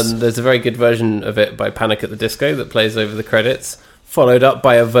bops. And there's a very good version of it by Panic at the Disco that plays over the credits, followed up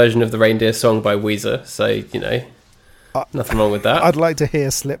by a version of the Reindeer Song by Weezer. So, you know, nothing wrong with that. I'd like to hear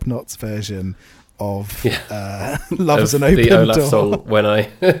Slipknot's version of Love is an Open the Olaf Door. Song when I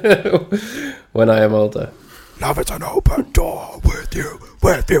am older. Love is an open door with you.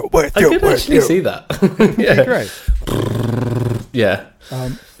 I could actually see that. Yeah, great. Yeah.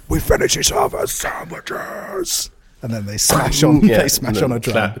 We finish each other's sandwiches, and then they smash on. They smash on a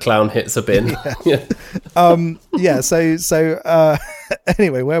drum. Clown hits a bin. So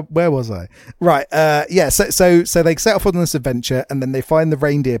anyway, where was I? Right. So they set off on this adventure, and then they find the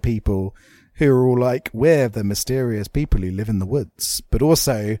reindeer people, who are all like, we're the mysterious people who live in the woods, but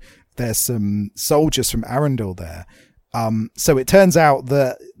also there's some soldiers from Arendelle there. So it turns out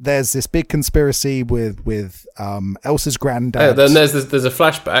that there's this big conspiracy with Elsa's granddad. Oh, then there's a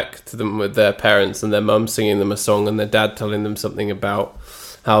flashback to them with their parents and their mum singing them a song, and their dad telling them something about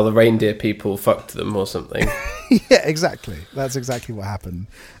how the reindeer people fucked them or something. Yeah, exactly. That's exactly what happened.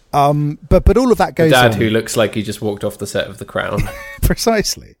 But all of that goes Dad on. who looks like he just walked off the set of The Crown.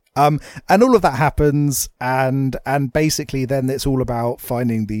 Precisely. And all of that happens, and basically then it's all about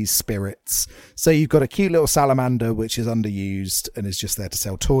finding these spirits. So you've got a cute little salamander, which is underused and is just there to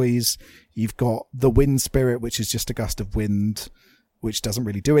sell toys. You've got the wind spirit, which is just a gust of wind, which doesn't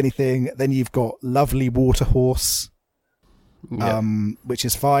really do anything. Then you've got lovely water horse, which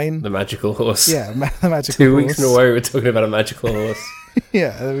is fine. The magical horse. Yeah, the magical 2 horse. weeks in a row we're talking about a magical horse.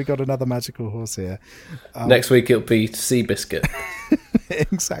 Yeah, we got another magical horse here. Next week it'll be Seabiscuit.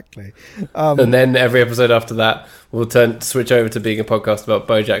 Exactly. And then every episode after that we'll switch over to being a podcast about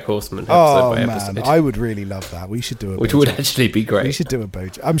BoJack Horseman episode Oh by man, episode. I would really love that. We should do a Which BoJack. would actually be great. We should do a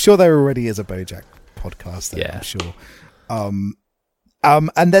BoJack. I'm sure there already is a BoJack podcast there, Yeah. I'm sure.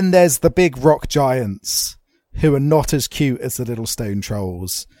 And then there's the big rock giants who are not as cute as the little stone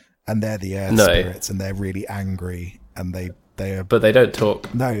trolls, and they're the earth spirits, and they're really angry, and they are. But they don't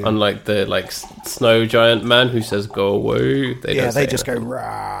talk. No. Unlike the snow giant man who says "go away." They just go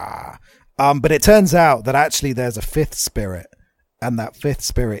rah. But it turns out that actually there's a fifth spirit, and that fifth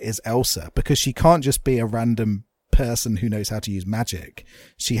spirit is Elsa, because she can't just be a random person who knows how to use magic.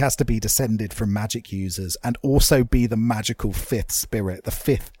 She has to be descended from magic users and also be the magical fifth spirit, the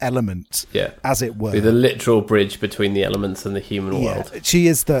fifth element, as it were. Be the literal bridge between the elements and the human world. She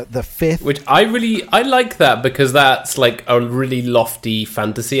is the fifth. Which I like that, because that's like a really lofty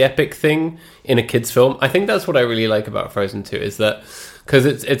fantasy epic thing in a kid's film. I think that's what I really like about Frozen 2, is that because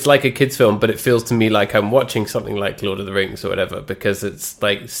it's like a kid's film, but it feels to me like I'm watching something like Lord of the Rings or whatever, because it's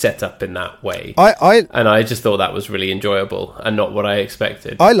like set up in that way. And I just thought that was really enjoyable and not what I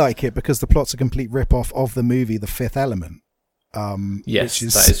expected. I like it because the plot's a complete rip-off of the movie The Fifth Element. Yes,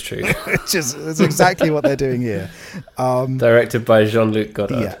 that is true. Which is exactly what they're doing here. Directed by Jean-Luc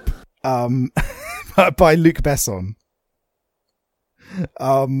Godard. Yeah. By Luc Besson.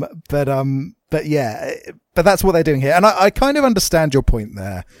 But that's what they're doing here. And I kind of understand your point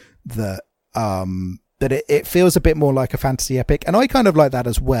there, that it feels a bit more like a fantasy epic. And I kind of like that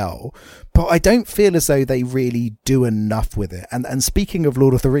as well. But I don't feel as though they really do enough with it. And speaking of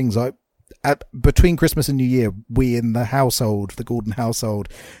Lord of the Rings, between Christmas and New Year, we in the household, the Gordon household,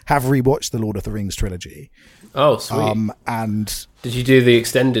 have rewatched the Lord of the Rings trilogy. Oh, sweet. And did you do the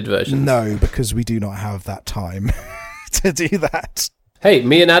extended version? No, because we do not have that time to do that. Hey,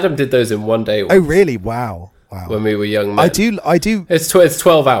 me and Adam did those in one day. Oh, really? Wow. When we were young men. I do. It's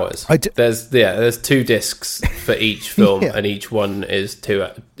 12 hours. There's 2 discs for each film, and each one is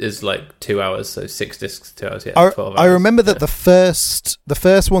like 2 hours, so 6 discs, 2 hours. 12 hours. I remember that the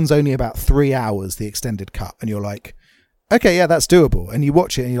first one's only about 3 hours, the extended cut, and you're like, okay, yeah, that's doable. And you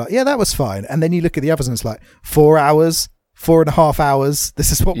watch it and you're like, yeah, that was fine. And then you look at the others and it's like 4 hours, 4.5 hours.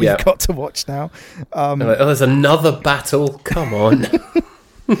 This is what we've got to watch now. Like, there's another battle. Come on.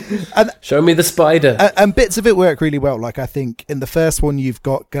 And show me the spider. And bits of it work really well. Like, I think in the first one, you've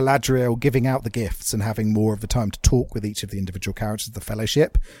got Galadriel giving out the gifts and having more of the time to talk with each of the individual characters of the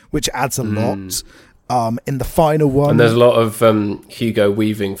Fellowship, which adds a lot. In the final one, and there's a lot of Hugo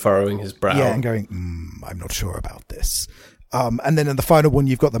Weaving furrowing his brow. Yeah, and going, I'm not sure about this. And then in the final one,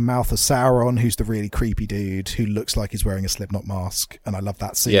 you've got the mouth of Sauron, who's the really creepy dude who looks like he's wearing a Slipknot mask. And I love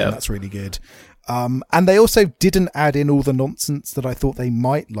that scene. Yeah. That's really good. And they also didn't add in all the nonsense that I thought they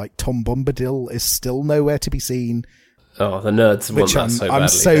might, like Tom Bombadil is still nowhere to be seen. Oh, the nerds want that so badly. I'm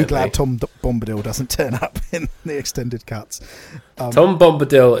so glad Tom Bombadil doesn't turn up in the extended cuts. Tom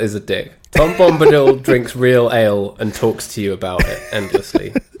Bombadil is a dick. Tom Bombadil drinks real ale and talks to you about it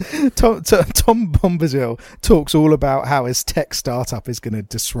endlessly. Tom Bombadil talks all about how his tech startup is going to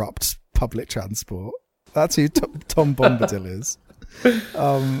disrupt public transport. That's who Tom Bombadil is.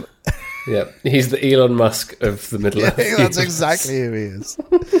 Yeah, he's the Elon Musk of the Middle Earth. That's exactly who he is.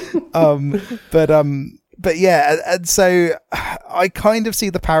 But yeah, and so I kind of see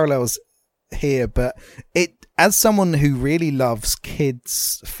the parallels here, but as someone who really loves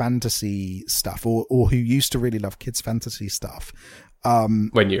kids fantasy stuff, or who used to really love kids fantasy stuff,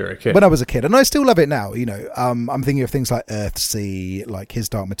 when you were a kid, when I was a kid, and I still love it now, I'm thinking of things like Earthsea, like His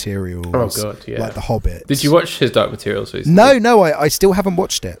Dark Materials, like The Hobbit. Did you watch His Dark Materials recently? No, I still haven't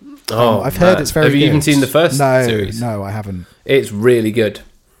watched it. I've heard it's very good. Have you even seen the first series? No, I haven't. It's really good.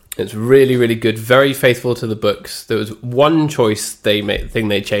 It's really, really good. Very faithful to the books. There was one choice thing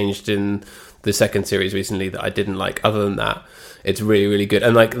they changed in the second series recently that I didn't like. Other than that, it's really, really good.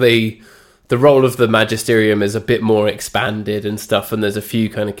 And like the role of the Magisterium is a bit more expanded and stuff. And there's a few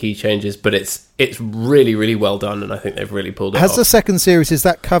kind of key changes, but it's really, really well done. And I think they've really pulled it off. Has the second series, does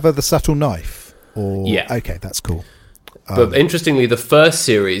that cover the subtle knife? Yeah. Okay, that's cool. But interestingly, the first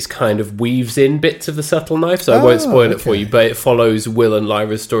series kind of weaves in bits of the subtle knife, so I won't spoil it for you, but it follows Will and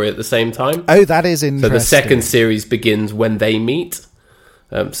Lyra's story at the same time. Oh, that is interesting. So the second series begins when they meet,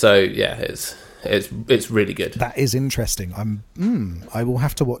 So yeah, it's really good. That is interesting. I will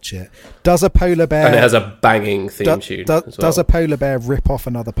have to watch it. Does a polar bear... And it has a banging theme tune as well. Does a polar bear rip off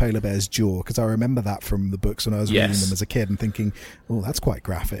another polar bear's jaw? Because I remember that from the books when I was reading them as a kid and thinking, oh, that's quite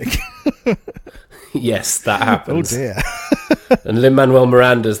graphic. Yes, that happens. Oh, dear. And Lin-Manuel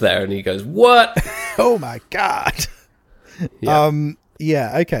Miranda's there and he goes, what? Oh, my God. Yeah.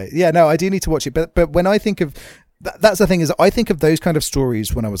 Yeah, okay. Yeah, no, I do need to watch it. But when I think of... That's the thing, is I think of those kind of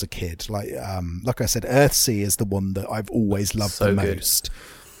stories when I was a kid. Like I said, Earthsea is the one that I've always loved the most.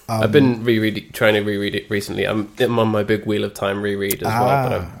 I've been trying to reread it recently. I'm on my big Wheel of Time reread as well,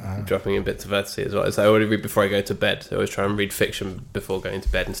 but I'm dropping in bits of Earthsea as well. So I already read before I go to bed. I always try and read fiction before going to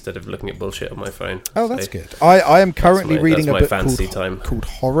bed instead of looking at bullshit on my phone. Oh, that's good. I am currently reading a book called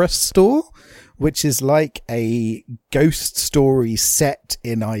Horror Store, which is like a ghost story set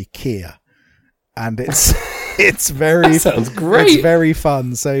in IKEA. And it's very... That sounds great. It's very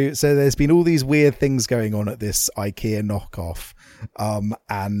fun. So there's been all these weird things going on at this IKEA knockoff.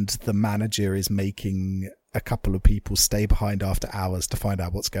 And the manager is making a couple of people stay behind after hours to find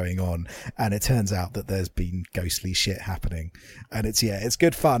out what's going on. And it turns out that there's been ghostly shit happening. And it's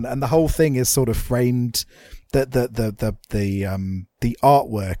good fun. And the whole thing is sort of framed... The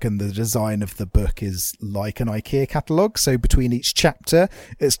artwork and the design of the book is like an IKEA catalogue. So between each chapter,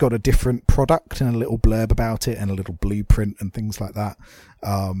 it's got a different product and a little blurb about it and a little blueprint and things like that.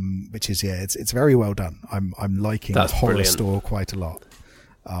 Which is, it's very well done. I'm liking the Horror Store quite a lot.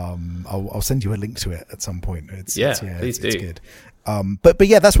 I'll send you a link to it at some point. Please do. It's good. But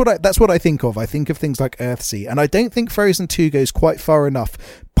yeah, that's what I think of. I think of things like Earthsea, and I don't think Frozen 2 goes quite far enough,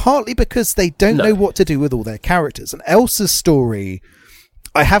 partly because they don't know what to do with all their characters. And Elsa's story,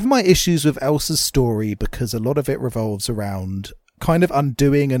 I have my issues with Elsa's story because a lot of it revolves around kind of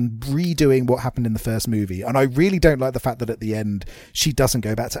undoing and redoing what happened in the first movie. And I really don't like the fact that at the end she doesn't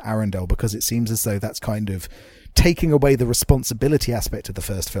go back to Arendelle, because it seems as though that's kind of taking away the responsibility aspect of the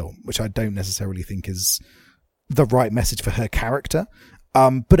first film, which I don't necessarily think is the right message for her character.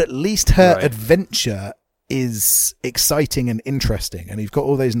 But at least her adventure is exciting and interesting, and you've got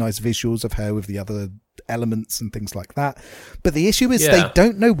all those nice visuals of her with the other elements and things like that. But the issue is they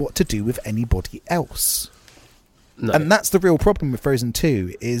don't know what to do with anybody else. No. And that's the real problem with Frozen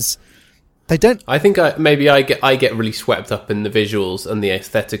 2 is they don't... I think I get really swept up in the visuals and the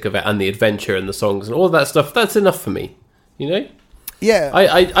aesthetic of it and the adventure and the songs and all that stuff. That's enough for me, you know? Yeah.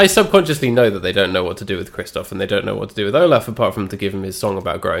 I subconsciously know that they don't know what to do with Kristoff and they don't know what to do with Olaf, apart from to give him his song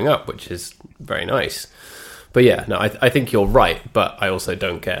about growing up, which is very nice. But yeah, no, I think you're right, but I also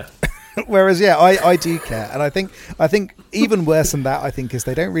don't care. Whereas, I do care. And I think even worse than that, I think, is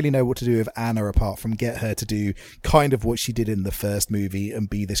they don't really know what to do with Anna apart from get her to do kind of what she did in the first movie and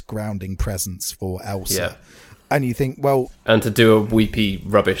be this grounding presence for Elsa. Yeah. And you think, well... And to do a weepy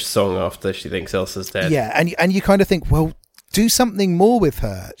rubbish song after she thinks Elsa's dead. Yeah, and you kind of think, well, do something more with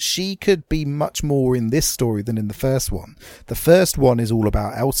her. She could be much more in this story than in the first one. The first one is all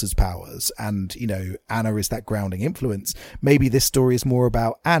about Elsa's powers and, you know, Anna is that grounding influence. Maybe this story is more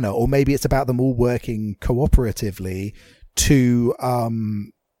about Anna, or maybe it's about them all working cooperatively to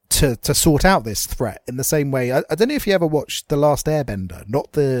sort out this threat in the same way. I don't know if you ever watched The Last Airbender,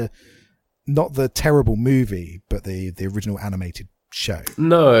 not the terrible movie, but the original animated show.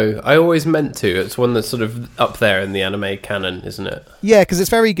 No, I always meant to. It's one that's sort of up there in the anime canon, isn't it? Yeah, because it's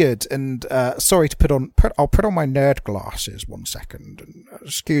very good. And sorry to I'll put on my nerd glasses 1 second. And,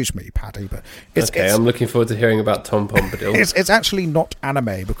 excuse me, Paddy, but it's I'm looking forward to hearing about Tom Bombadil. It's actually not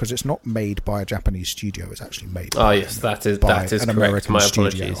anime because it's not made by a Japanese studio. It's actually made. That is correct. American My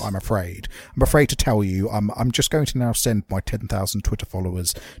studio, apologies. I'm afraid to tell you. I'm just going to now send my 10,000 Twitter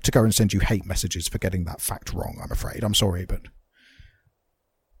followers to go and send you hate messages for getting that fact wrong. I'm afraid. I'm sorry, but.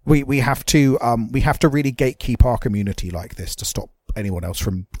 We have to really gatekeep our community like this to stop anyone else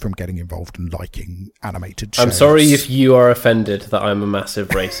from getting involved and liking animated shows. I'm sorry if you are offended that I'm a massive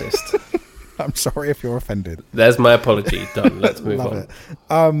racist. I'm sorry if you're offended. There's my apology. Done. Let's move on.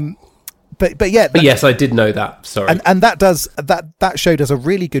 It. But yes, I did know that. Sorry. And that show does a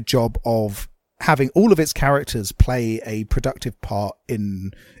really good job of having all of its characters play a productive part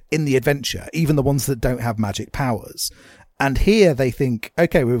in the adventure, even the ones that don't have magic powers. And here they think,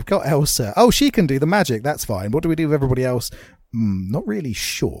 okay, we've got Elsa. Oh, she can do the magic. That's fine. What do we do with everybody else? Not really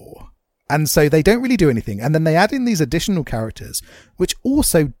sure. And so they don't really do anything. And then they add in these additional characters, which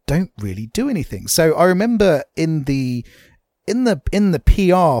also don't really do anything. So I remember in the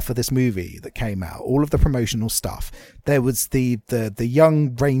PR for this movie that came out, all of the promotional stuff, there was the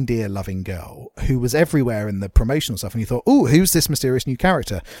young reindeer loving girl who was everywhere in the promotional stuff. And you thought, oh, who's this mysterious new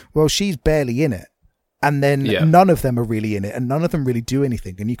character? Well, she's barely in it. And then none of them are really in it, and none of them really do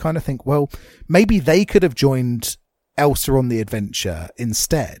anything. And you kind of think, well, maybe they could have joined Elsa on the adventure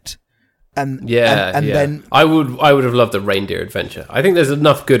instead. And then I would have loved a reindeer adventure. I think there's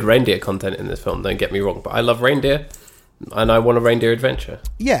enough good reindeer content in this film. Don't get me wrong, but I love reindeer, and I want a reindeer adventure.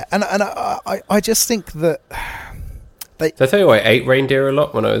 Yeah, and I just think that. So I tell you what, I ate reindeer a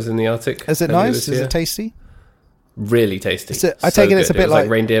lot when I was in the Arctic. Is it nice? Is it tasty? Really tasty. I take it it's a bit like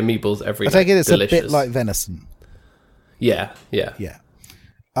reindeer meatballs every night. I take it it's delicious. a bit like venison. Yeah.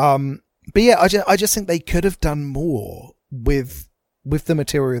 But yeah, I just think they could have done more with the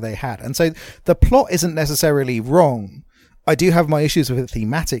material they had. And so the plot isn't necessarily wrong. I do have my issues with it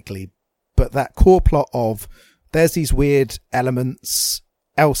thematically, but that core plot of there's these weird elements,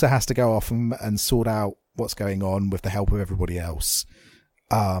 Elsa has to go off and sort out what's going on with the help of everybody else.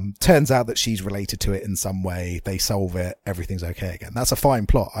 Turns out that she's related to it in some way. They solve it. Everything's okay again. That's a fine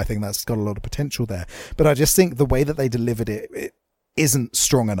plot. I think that's got a lot of potential there. But I just think the way that they delivered it isn't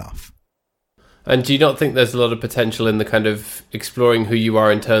strong enough. And do you not think there's a lot of potential in the kind of exploring who you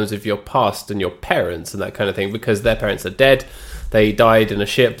are in terms of your past and your parents and that kind of thing? Because their parents are dead. They died in a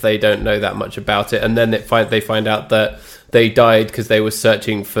ship. They don't know that much about it. And then they find out that they died because they were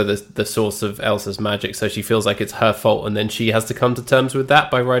searching for the source of Elsa's magic. So she feels like it's her fault. And then she has to come to terms with that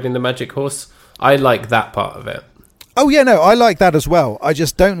by riding the magic horse. I like that part of it. Oh, yeah, no, I like that as well. I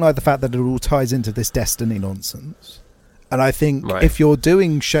just don't like the fact that it all ties into this destiny nonsense. And I think if you're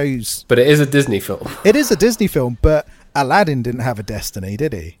doing shows... But it is a Disney film. It is a Disney film, but Aladdin didn't have a destiny,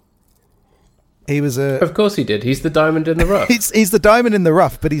 did he? He was Of course he did. He's the diamond in the rough. he's the diamond in the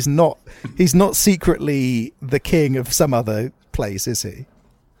rough, but he's not secretly the king of some other place, is he?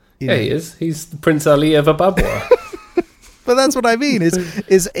 He is. He's the Prince Ali of Ababwa. But that's what I mean,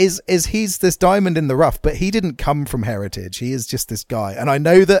 is he's this diamond in the rough, but he didn't come from heritage. He is just this guy. And I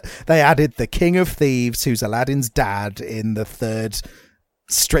know that they added the King of Thieves, who's Aladdin's dad, in the third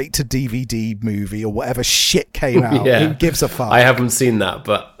straight to DVD movie or whatever shit came out. Yeah. Who gives a fuck? I haven't seen that,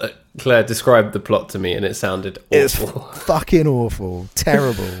 but Claire described the plot to me and it sounded awful. It's fucking awful.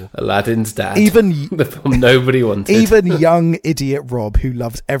 Terrible. Aladdin's dad. Even the film nobody wanted. Even young idiot Rob, who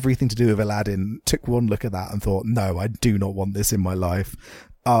loves everything to do with Aladdin, took one look at that and thought, no, I do not want this in my life.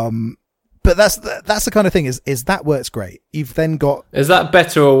 But that's the kind of thing, is that works great. You've then got... Is that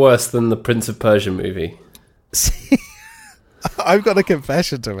better or worse than the Prince of Persia movie? I've got a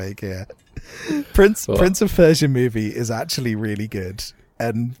confession to make here. Prince of Persia movie is actually really good.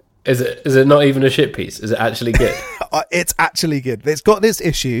 And is it not even a shit piece? Is it actually good? It's actually good. It's got its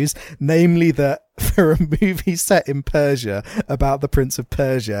issues, namely that for a movie set in Persia about the Prince of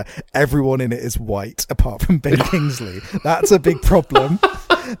Persia, everyone in it is white apart from Ben Kingsley. That's a big problem.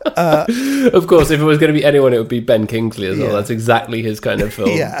 Of course, if it was going to be anyone, it would be Ben Kingsley as well. That's exactly his kind of film.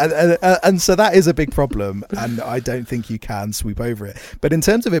 Yeah, and so that is a big problem, and I don't think you can sweep over it. But in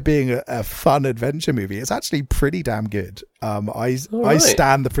terms of it being a fun adventure movie, it's actually pretty damn good. I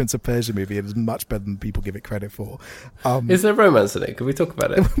stand the Prince of Persia movie. It is much better than people give it credit for. Is there romance in it? Can we talk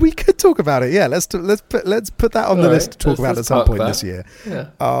about it? We could talk about it. Yeah, let's put that on the list to talk about at some point this year. Yeah.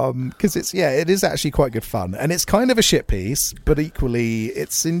 Because it is actually quite good fun, and it's kind of a shit piece, but equally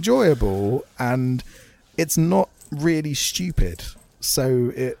it's enjoyable and it's not really stupid.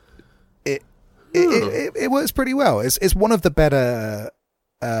 So it works pretty well. It's one of the better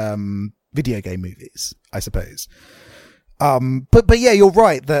video game movies, I suppose. But yeah, you're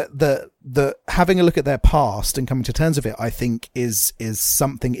right that having a look at their past and coming to terms with it, I think is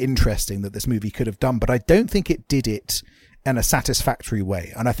something interesting that this movie could have done. But I don't think it did it in a satisfactory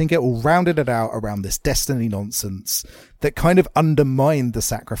way. And I think it all rounded it out around this destiny nonsense that kind of undermined the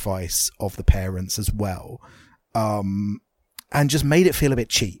sacrifice of the parents as well. And just made it feel a bit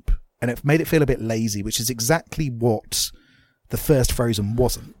cheap, and it made it feel a bit lazy, which is exactly what the first Frozen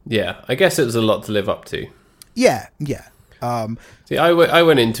wasn't. Yeah, I guess it was a lot to live up to. Yeah. See, I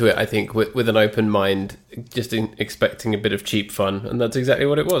went into it, I think, with an open mind, just expecting a bit of cheap fun, and that's exactly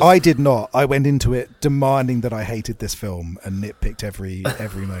what it was. I did not. I went into it demanding that I hated this film and nitpicked every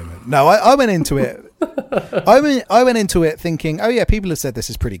moment. No, I went into it. I went into it thinking, oh yeah, people have said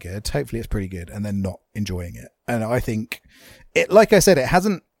this is pretty good. Hopefully, it's pretty good, and then not enjoying it. And I think it, like I said,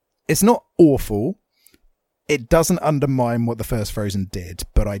 it's not awful. It doesn't undermine what the first Frozen did,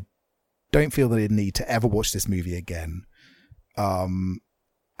 but I don't feel the need to ever watch this movie again.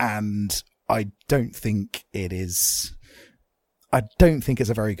 And I don't think it's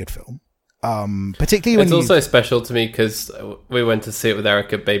a very good film. Particularly when it's also special to me because we went to see it with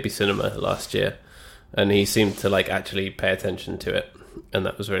Eric at Baby Cinema last year, and he seemed to actually pay attention to it, and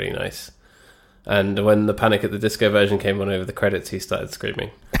that was really nice. And when the Panic at the Disco version came on over the credits, he started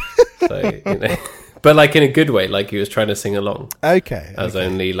screaming. So, but like in a good way, like he was trying to sing along. Okay. As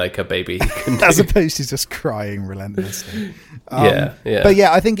only like a baby can do. As opposed to just crying relentlessly. Yeah. But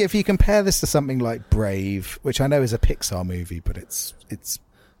yeah, I think if you compare this to something like Brave, which I know is a Pixar movie, but it's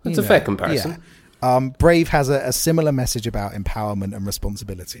a fair comparison. Yeah. Brave has a similar message about empowerment and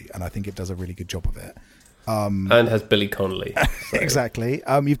responsibility, and I think it does a really good job of it. And has Billy Connolly. So. Exactly.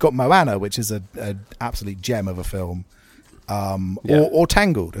 You've got Moana, which is an absolute gem of a film. Or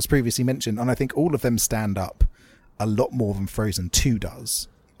Tangled, as previously mentioned, and I think all of them stand up a lot more than Frozen 2 does.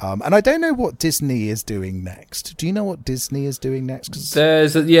 And I don't know what Disney is doing next. Do you know what Disney is doing next? 'Cause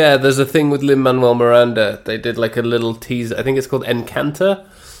there's a thing with Lin-Manuel Miranda. They did like a little teaser. I think it's called Encanta.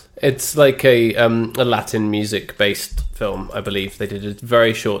 It's like a Latin music-based film, I believe. They did a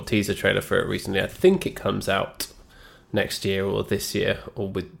very short teaser trailer for it recently. I think it comes out next year or this year,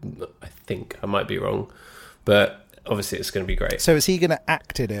 I think I might be wrong, but obviously it's going to be great. So is he going to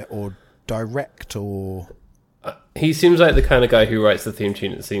act in it or direct or? He seems like the kind of guy who writes the theme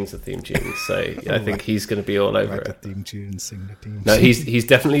tune and sings the theme tune. So I think he's going to be all over write it. The theme tune and sing the theme. No, he's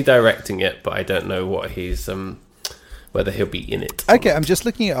definitely directing it, but I don't know what he's whether he'll be in it. Okay, I'm just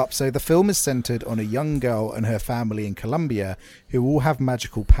looking it up. So the film is centered on a young girl and her family in Colombia who all have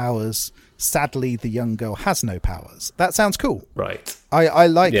magical powers. Sadly, the young girl has no powers. That sounds cool. Right. I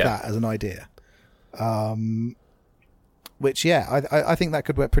like that as an idea. Which, I think that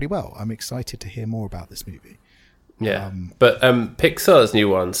could work pretty well. I'm excited to hear more about this movie. Yeah. But Pixar's new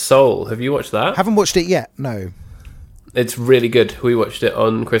one, Soul, have you watched that? Haven't watched it yet, no. It's really good. We watched it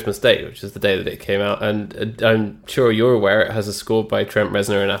on Christmas Day, which is the day that it came out, and I'm sure you're aware it has a score by Trent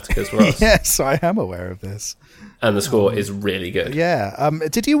Reznor and Atticus Ross. Yes, I am aware of this. And the score is really good. Yeah.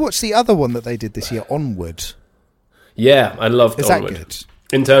 Did you watch the other one that they did this year, Onward? Yeah, I loved Is Onward. that good?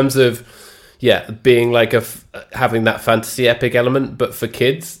 In terms of, being like having that fantasy epic element, but for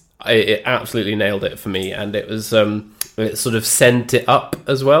kids, it absolutely nailed it for me, and it was it sort of sent it up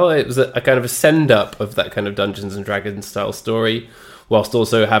as well. It was a kind of a send up of that kind of Dungeons and Dragons style story, whilst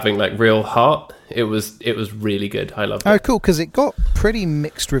also having like real heart. It was really good. I loved it. Oh, cool, because it got pretty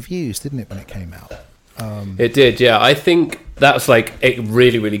mixed reviews, didn't it, when it came out? It did, yeah. I think that's like, it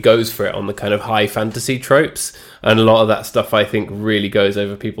really, really goes for it on the kind of high fantasy tropes, and a lot of that stuff I think really goes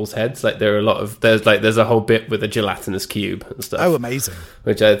over people's heads. Like there's a whole bit with a gelatinous cube and stuff. Oh, amazing!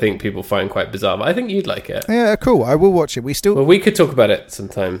 Which I think people find quite bizarre, but I think you'd like it. Yeah, cool. I will watch it. Well, we could talk about it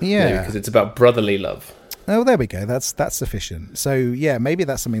sometime. Yeah, because it's about brotherly love. Oh, there we go. That's sufficient. So yeah, maybe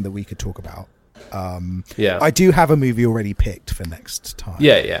that's something that we could talk about. I do have a movie already picked for next time.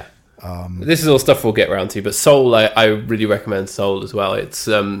 Yeah. This is all stuff we'll get around to, but Soul, I really recommend Soul as well. It's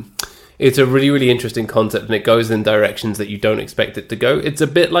a really, really interesting concept, and it goes in directions that you don't expect it to go. It's a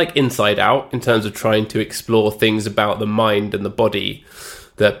bit like Inside Out in terms of trying to explore things about the mind and the body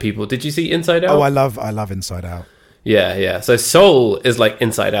that people... Did you see Inside Out? Oh, I love Inside Out. Yeah. So Soul is like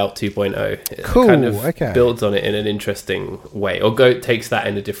Inside Out 2.0. It cool, kind of okay. builds on it in an interesting way, or takes that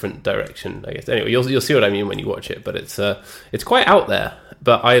in a different direction, I guess. Anyway, you'll see what I mean when you watch it, but it's quite out there.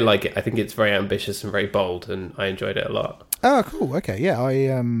 But I like it. I think it's very ambitious and very bold, and I enjoyed it a lot. Oh, cool. Okay, yeah,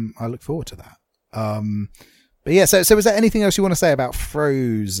 I look forward to that. But yeah, so is there anything else you want to say about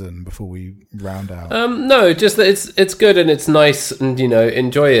Frozen before we round out? No, just that it's good and it's nice, and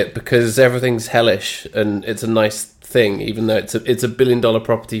enjoy it because everything's hellish and it's a nice thing, even though it's a $1 billion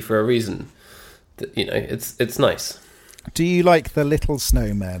property for a reason. It's nice. Do you like the little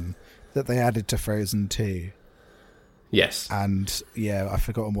snowmen that they added to Frozen 2? Yes. And yeah, I've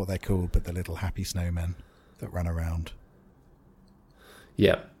forgotten what they're called, but the little happy snowmen that run around.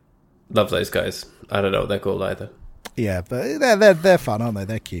 Yeah. Love those guys. I don't know what they're called either. Yeah, but they're fun, aren't they?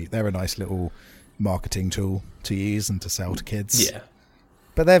 They're cute. They're a nice little marketing tool to use and to sell to kids. Yeah.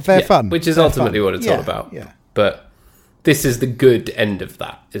 But they're fun. Which is they're ultimately fun. what it's all about. Yeah. But this is the good end of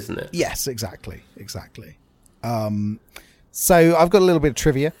that, isn't it? Yes, exactly. So I've got a little bit of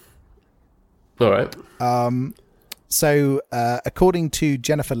trivia. All right. So, according to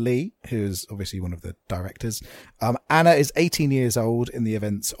Jennifer Lee, who's obviously one of the directors, Anna is 18 years old in the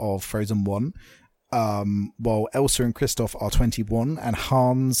events of Frozen 1, while Elsa and Kristoff are 21 and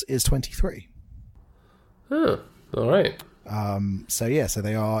Hans is 23. Oh, all right. So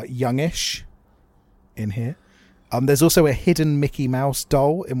they are youngish in here. There's also a hidden Mickey Mouse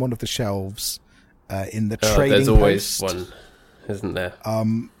doll in one of the shelves in the trading There's always post. one, isn't there?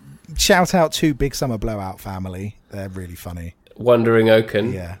 Shout out to Big Summer Blowout family. They're really funny. Wandering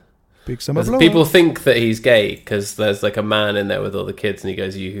Oaken. Yeah. Big Summer Blowout. People think that he's gay because there's like a man in there with all the kids and he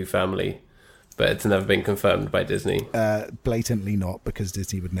goes, "Yoo-hoo family." but it's never been confirmed by Disney. Blatantly not, because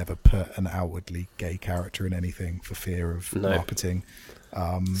Disney would never put an outwardly gay character in anything for fear of marketing.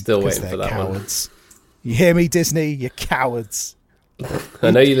 Still waiting for that cowards. You hear me, Disney? You're cowards.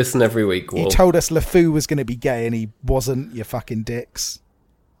 I know you listen every week, Wall. You told us LeFou was going to be gay and he wasn't, you fucking dicks.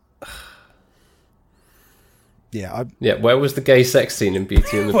 Yeah, where was the gay sex scene in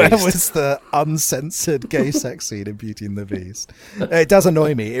Beauty and the Where Beast? was the uncensored gay sex scene in Beauty and the Beast? It does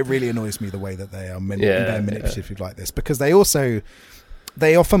annoy me. It really annoys me the way that they are manipulative like this, because they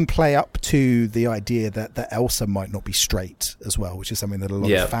often play up to the idea that Elsa might not be straight as well, which is something that a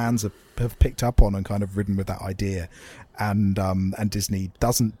lot of fans have picked up on and kind of ridden with that idea. And Disney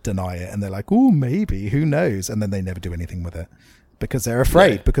doesn't deny it, and they're like, oh, maybe, who knows? And then they never do anything with it because they're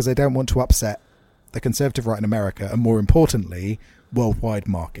afraid, because they don't want to upset the conservative right in America, and more importantly, worldwide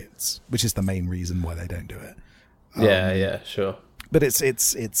markets, which is the main reason why they don't do it. Sure. But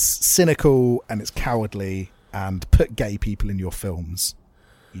it's cynical and it's cowardly, and put gay people in your films.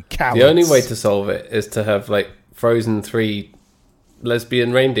 You cowards. The only way to solve it is to have like Frozen 3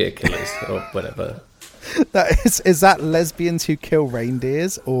 lesbian reindeer killers or whatever. Is that lesbians who kill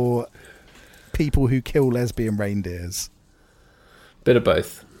reindeers or people who kill lesbian reindeers? Bit of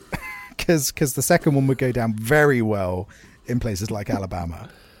both. Because the second one would go down very well in places like Alabama.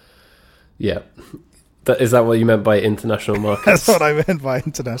 Yeah. Is that what you meant by international markets? That's what I meant by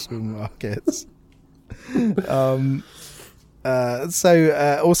international markets.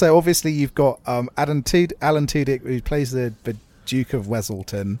 Also, obviously, you've got Alan Tudyk, who plays the Duke of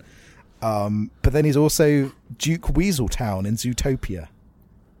Weselton. But then he's also Duke Weaseltown in Zootopia.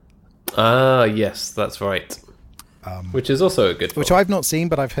 Ah, yes, that's right. Which is also a good film. Which I've not seen,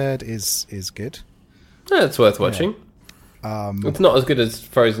 but I've heard is good. Yeah, it's worth watching. It's not as good as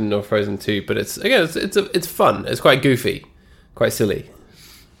Frozen or Frozen 2, but it's fun. It's quite goofy, quite silly.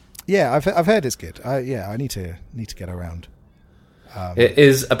 Yeah, I've heard it's good. I need to get around. It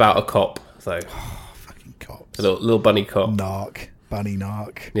is about a cop, though. Fucking cops. A little bunny cop. Bunny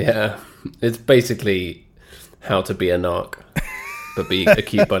narc. Yeah, it's basically how to be a narc, but be a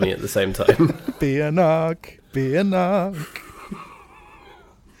cute bunny at the same time. Be a narc.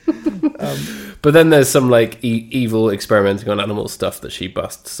 But then there's some like evil experimenting on animal stuff that she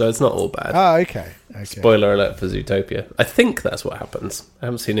busts, so it's not all bad. Oh, okay. Spoiler alert for Zootopia. I think that's what happens. I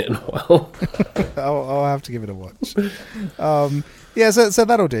haven't seen it in a while. I'll have to give it a watch. So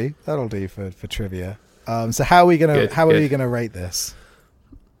that'll do. That'll do for trivia. So how are we gonna rate this?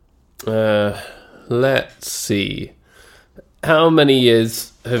 Let's see. How many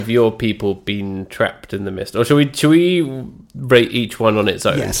years have your people been trapped in the mist? Or should we rate each one on its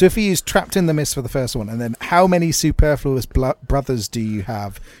own? Yeah, so if we use Trapped in the Mist for the first one, and then how many superfluous brothers do you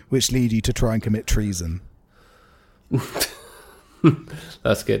have which lead you to try and commit treason?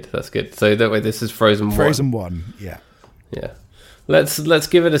 That's good. So that way this is Frozen 1. Frozen 1, yeah. Yeah. Let's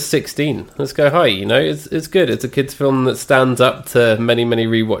give it a 16. Let's go high, It's good. It's a kids' film that stands up to many, many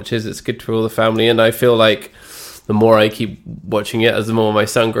rewatches. It's good for all the family, and I feel like the more I keep watching it, as the more my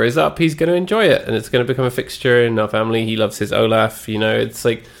son grows up, he's going to enjoy it, and it's going to become a fixture in our family. He loves his Olaf, It's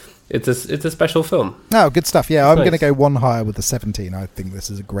like it's a special film. Oh, good stuff. Yeah, I'm going to go one higher with the 17. I think this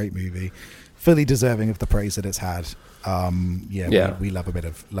is a great movie, fully deserving of the praise that it's had. We love a bit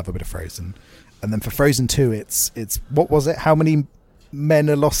of Frozen, and then for Frozen 2, it's what was it? How many men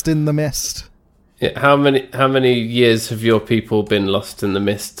are lost in the mist? Yeah, how many years have your people been lost in the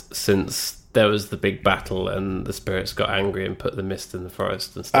mist since there was the big battle and the spirits got angry and put the mist in the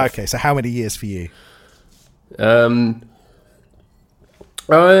forest and stuff? Okay, so how many years for you? I'm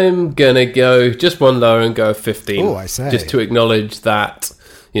gonna go just one lower and go 15. Oh, I say. Just to acknowledge that,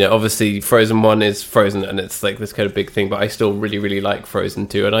 obviously Frozen 1 is Frozen and it's like this kind of big thing, but I still really, really like Frozen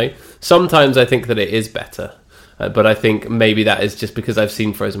 2, and sometimes I think that it is better. But I think maybe that is just because I've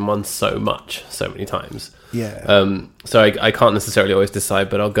seen Frozen 1 so many times. Yeah. So I can't necessarily always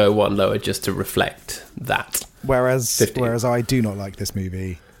decide, but I'll go one lower just to reflect that. Whereas I do not like this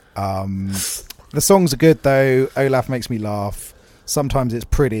movie. The songs are good, though. Olaf makes me laugh. Sometimes it's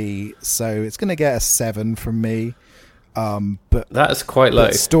pretty, so it's going to get a 7 from me. But that's quite low.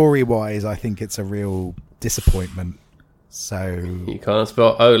 Story-wise, I think it's a real disappointment. So you can't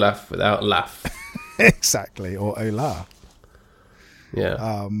spell Olaf without laugh. Exactly, or Ola.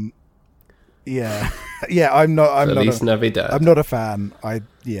 Yeah. Yeah. I'm not a fan.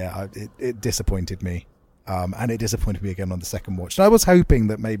 It disappointed me, and it disappointed me again on the second watch. And I was hoping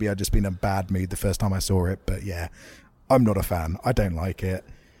that maybe I'd just been in a bad mood the first time I saw it, but yeah, I'm not a fan. I don't like it.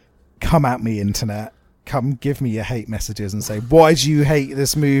 Come at me, internet. Come give me your hate messages and say, why do you hate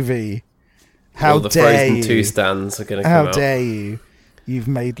this movie? How the dare Frozen you? 2 stands are going to come out. How dare you? You've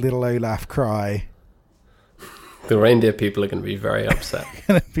made little Olaf cry. The reindeer people are going to be very upset.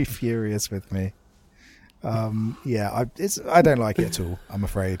 Going to be furious with me. I don't like it at all, I'm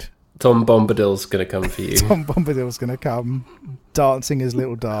afraid. Tom Bombadil's going to come for you. Tom Bombadil's going to come, dancing his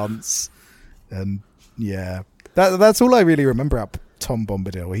little dance. And yeah, that's all I really remember about Tom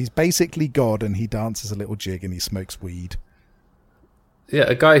Bombadil. He's basically God, and he dances a little jig and he smokes weed. Yeah,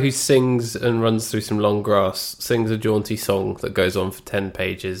 a guy who sings and runs through some long grass, sings a jaunty song that goes on for 10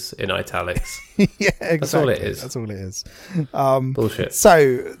 pages in italics. Yeah, exactly. That's all it is. That's all it is. Bullshit.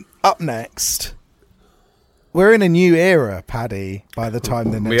 So, up next, we're in a new era, Paddy, by the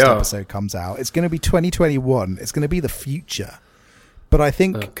time the next episode comes out. It's going to be 2021. It's going to be the future. But I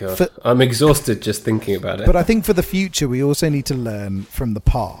think... Oh, God. I'm exhausted just thinking about it. But I think for the future, we also need to learn from the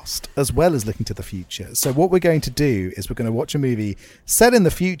past, as well as looking to the future. So what we're going to do is we're going to watch a movie set in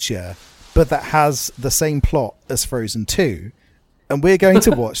the future, but that has the same plot as Frozen 2. And we're going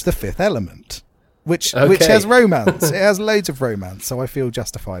to watch The Fifth Element, which has romance. It has loads of romance, so I feel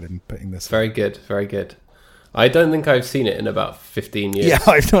justified in putting this. Very good, very good. I don't think I've seen it in about 15 years. Yeah,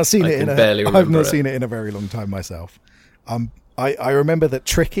 I've not seen it in a very long time myself. I remember that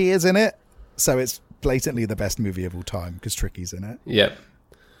Tricky is in it, so it's blatantly the best movie of all time because Tricky's in it. Yep.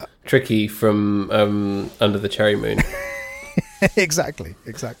 Tricky from Under the Cherry Moon. Exactly.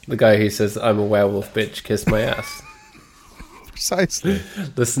 The guy who says, "I'm a werewolf, bitch, kiss my ass." Precisely.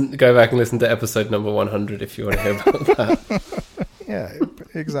 Go back and listen to episode number 100 if you want to hear about that. Yeah,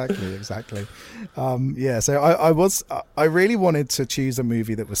 exactly. So I really wanted to choose a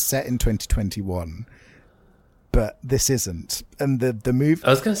movie that was set in 2021. But this isn't, and the movie.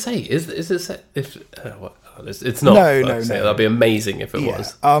 I was going to say, is it set? It's not. No. That'd be amazing if it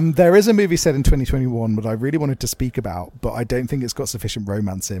was. There is a movie set in 2021 that I really wanted to speak about, but I don't think it's got sufficient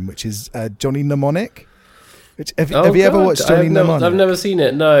romance in, which is Johnny Mnemonic. Have you ever watched Johnny Mnemonic? I've never seen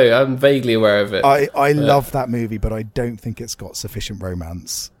it. No, I'm vaguely aware of it. I love that movie, but I don't think it's got sufficient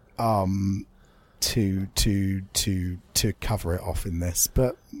romance. To cover it off in this,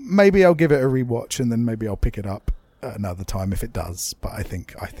 but maybe I'll give it a rewatch and then maybe I'll pick it up at another time if it does. But I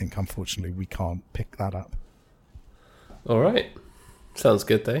think unfortunately we can't pick that up. All right, sounds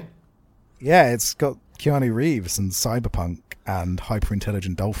good though. Yeah, it's got Keanu Reeves and cyberpunk and hyper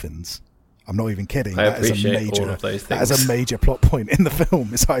intelligent dolphins. I'm not even kidding. I appreciate all of those things. That is a major plot point in the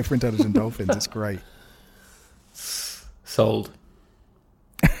film. Is hyper intelligent dolphins. It's great. Sold.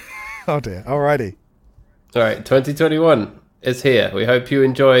 Oh dear. Alrighty. All right, 2021 is here. We hope you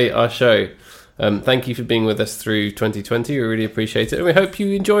enjoy our show. Thank you for being with us through 2020. We really appreciate it. And we hope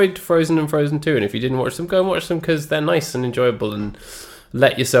you enjoyed Frozen and Frozen 2. And if you didn't watch them, go and watch them because they're nice and enjoyable. And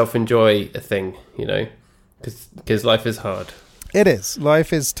let yourself enjoy a thing, because life is hard. It is.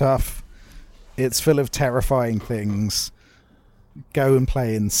 Life is tough. It's full of terrifying things. Go and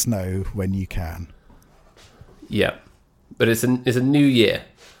play in snow when you can. Yeah. But it's a new year.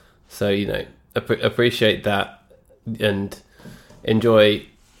 So, appreciate that and enjoy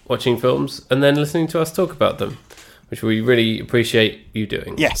watching films and then listening to us talk about them, which we really appreciate you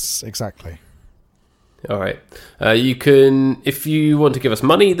doing. Yes, exactly. All right. You can, if you want to give us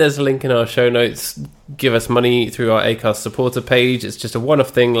money, there's a link in our show notes. Give us money through our Acast supporter page. It's just a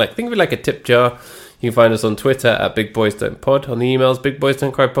one-off thing. Think of it like a tip jar. You can find us on Twitter at BigBoysDon'tPod, on the emails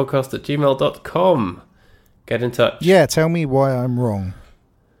bigboysdon'tcrypodcast@gmail.com. Get in touch. Yeah, tell me why I'm wrong.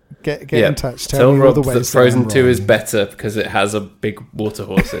 Get in touch. Tell me Rob all the ways that Frozen 2 is better because it has a big water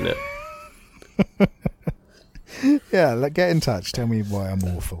horse in it. Yeah, get in touch. Tell me why I'm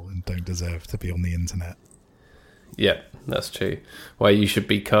awful and don't deserve to be on the internet. Yeah, that's true. Why you should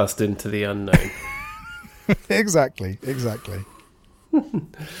be cast into the unknown. Exactly. All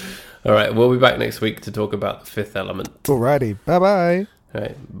right, we'll be back next week to talk about The Fifth Element. Alrighty, bye-bye. All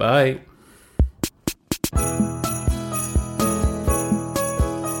right, bye.